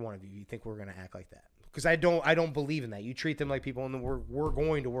each and every one of you. You think we're going to act like that? Because I don't believe in that. You treat them like people, and we're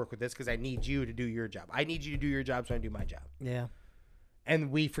going to work with this because I need you to do your job. I need you to do your job so I can do my job. Yeah.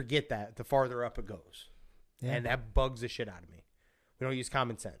 And we forget that the farther up it goes. Yeah. And that bugs the shit out of me. We don't use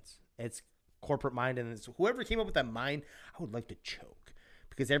common sense. It's corporate mind, and it's whoever came up with that mind, I would like to choke,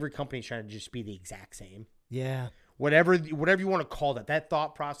 because every company's trying to just be the exact same. Yeah. Whatever you want to call that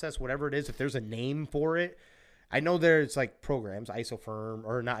thought process, whatever it is, if there's a name for it. I know there's like programs, isofirm,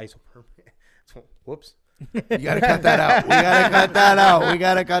 or not isofirm. Whoops. You got to cut that out. We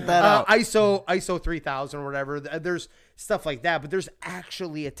got to cut that out. ISO 3000 or whatever. There's stuff like that, but there's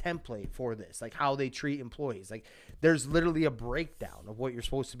actually a template for this, like how they treat employees. Like there's literally a breakdown of what you're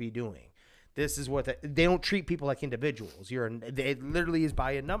supposed to be doing. This is what they don't treat people like individuals. It literally is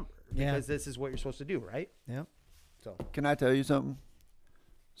by a number, because this is what you're supposed to do, right? Yeah. So can I tell you something?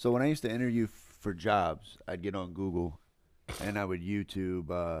 So when I used to interview for jobs, I'd get on Google and I would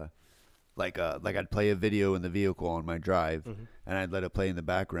YouTube, like I'd play a video in the vehicle on my drive, and I'd let it play in the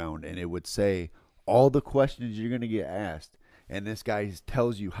background, and it would say all the questions you're gonna get asked, and this guy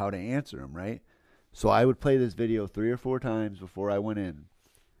tells you how to answer them, right? So I would play this video 3 or 4 times before I went in.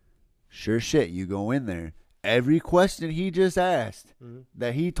 Sure shit, you go in there. Every question he just asked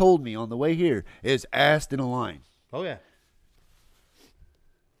that he told me on the way here is asked in a line. Oh, yeah.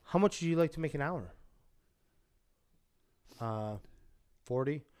 How much do you like to make an hour?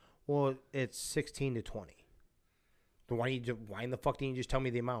 40? Well, it's 16 to 20. Then why in the fuck didn't you just tell me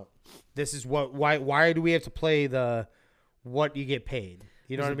the amount? This is why do we have to play the what you get paid?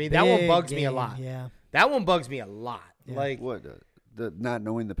 You know what I mean? That one bugs me a lot. Yeah. That one bugs me a lot. Yeah. Like what? The not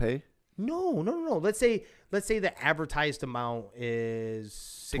knowing the pay? No. Let's say the advertised amount is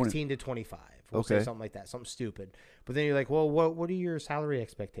 16 to 25. We'll say something like that, something stupid. But then you're like, well, what are your salary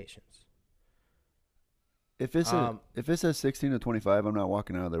expectations? If it says 16 to 25, I'm not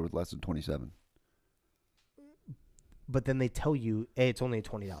walking out of there with less than 27. But then they tell you, hey, it's only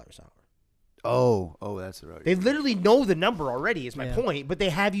 $20 an hour. Oh, that's right. They literally know the number already, is my point, but they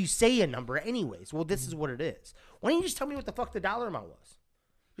have you say a number anyways. Well, this is what it is. Why don't you just tell me what the fuck the dollar amount was?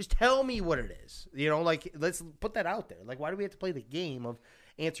 Just tell me what it is. Like, let's put that out there. Like, why do we have to play the game of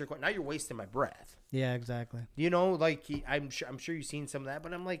answer questions? Now you're wasting my breath. Yeah, exactly. Like, I'm sure you've seen some of that,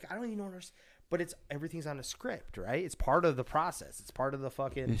 but I'm like, I don't even know what but everything's on a script, right? It's part of the process. It's part of the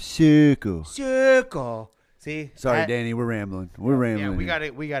fucking circle. See? Sorry, Danny, we're rambling. Yeah, we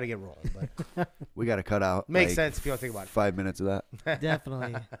gotta get rolling, but we gotta cut out. Makes sense if you don't think about it. 5 minutes of that.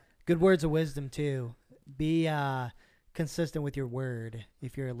 Definitely. Good words of wisdom too. Be consistent with your word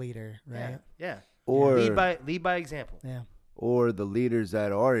if you're a leader, right? Yeah. Or lead by example. Yeah. Or the leaders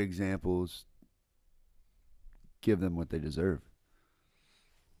that are examples, give them what they deserve.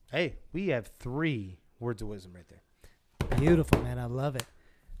 Hey, we have 3 words of wisdom right there. Beautiful, man. I love it.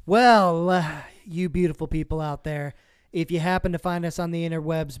 Well, you beautiful people out there, if you happen to find us on the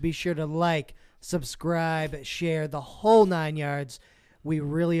interwebs, be sure to like, subscribe, share, the whole 9 yards. We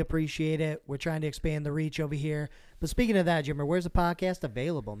really appreciate it. We're trying to expand the reach over here. But speaking of that, Jimmer, where's the podcast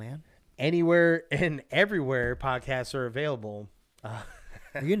available, man? Anywhere and everywhere podcasts are available. Are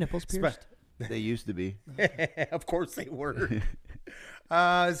your nipples pierced? They used to be. Of course they were.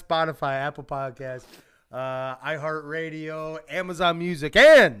 Spotify, Apple Podcasts, iHeartRadio, Amazon Music,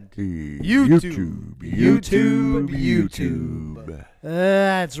 and YouTube.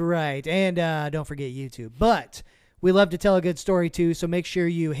 That's right. And don't forget YouTube. But we love to tell a good story, too, so make sure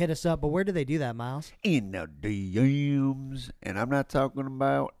you hit us up. But where do they do that, Miles? In the DMs. And I'm not talking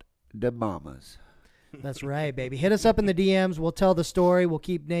about the mamas. That's right, baby. Hit us up in the DMs. We'll tell the story. We'll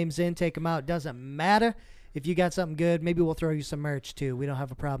keep names in, take them out. Doesn't matter. If you got something good, maybe we'll throw you some merch, too. We don't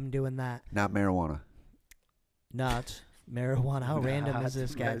have a problem doing that. Not marijuana. Not marijuana. How random is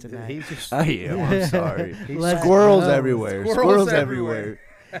this guy tonight? I am. I'm sorry. Squirrels everywhere. Squirrels everywhere.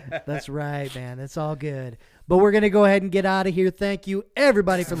 That's right, man. It's all good. But we're going to go ahead and get out of here. Thank you,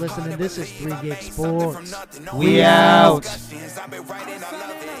 everybody, for listening. This is 3 Gig Sports. We out.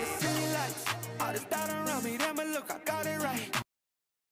 All this doubt around me, then but look, I got it right.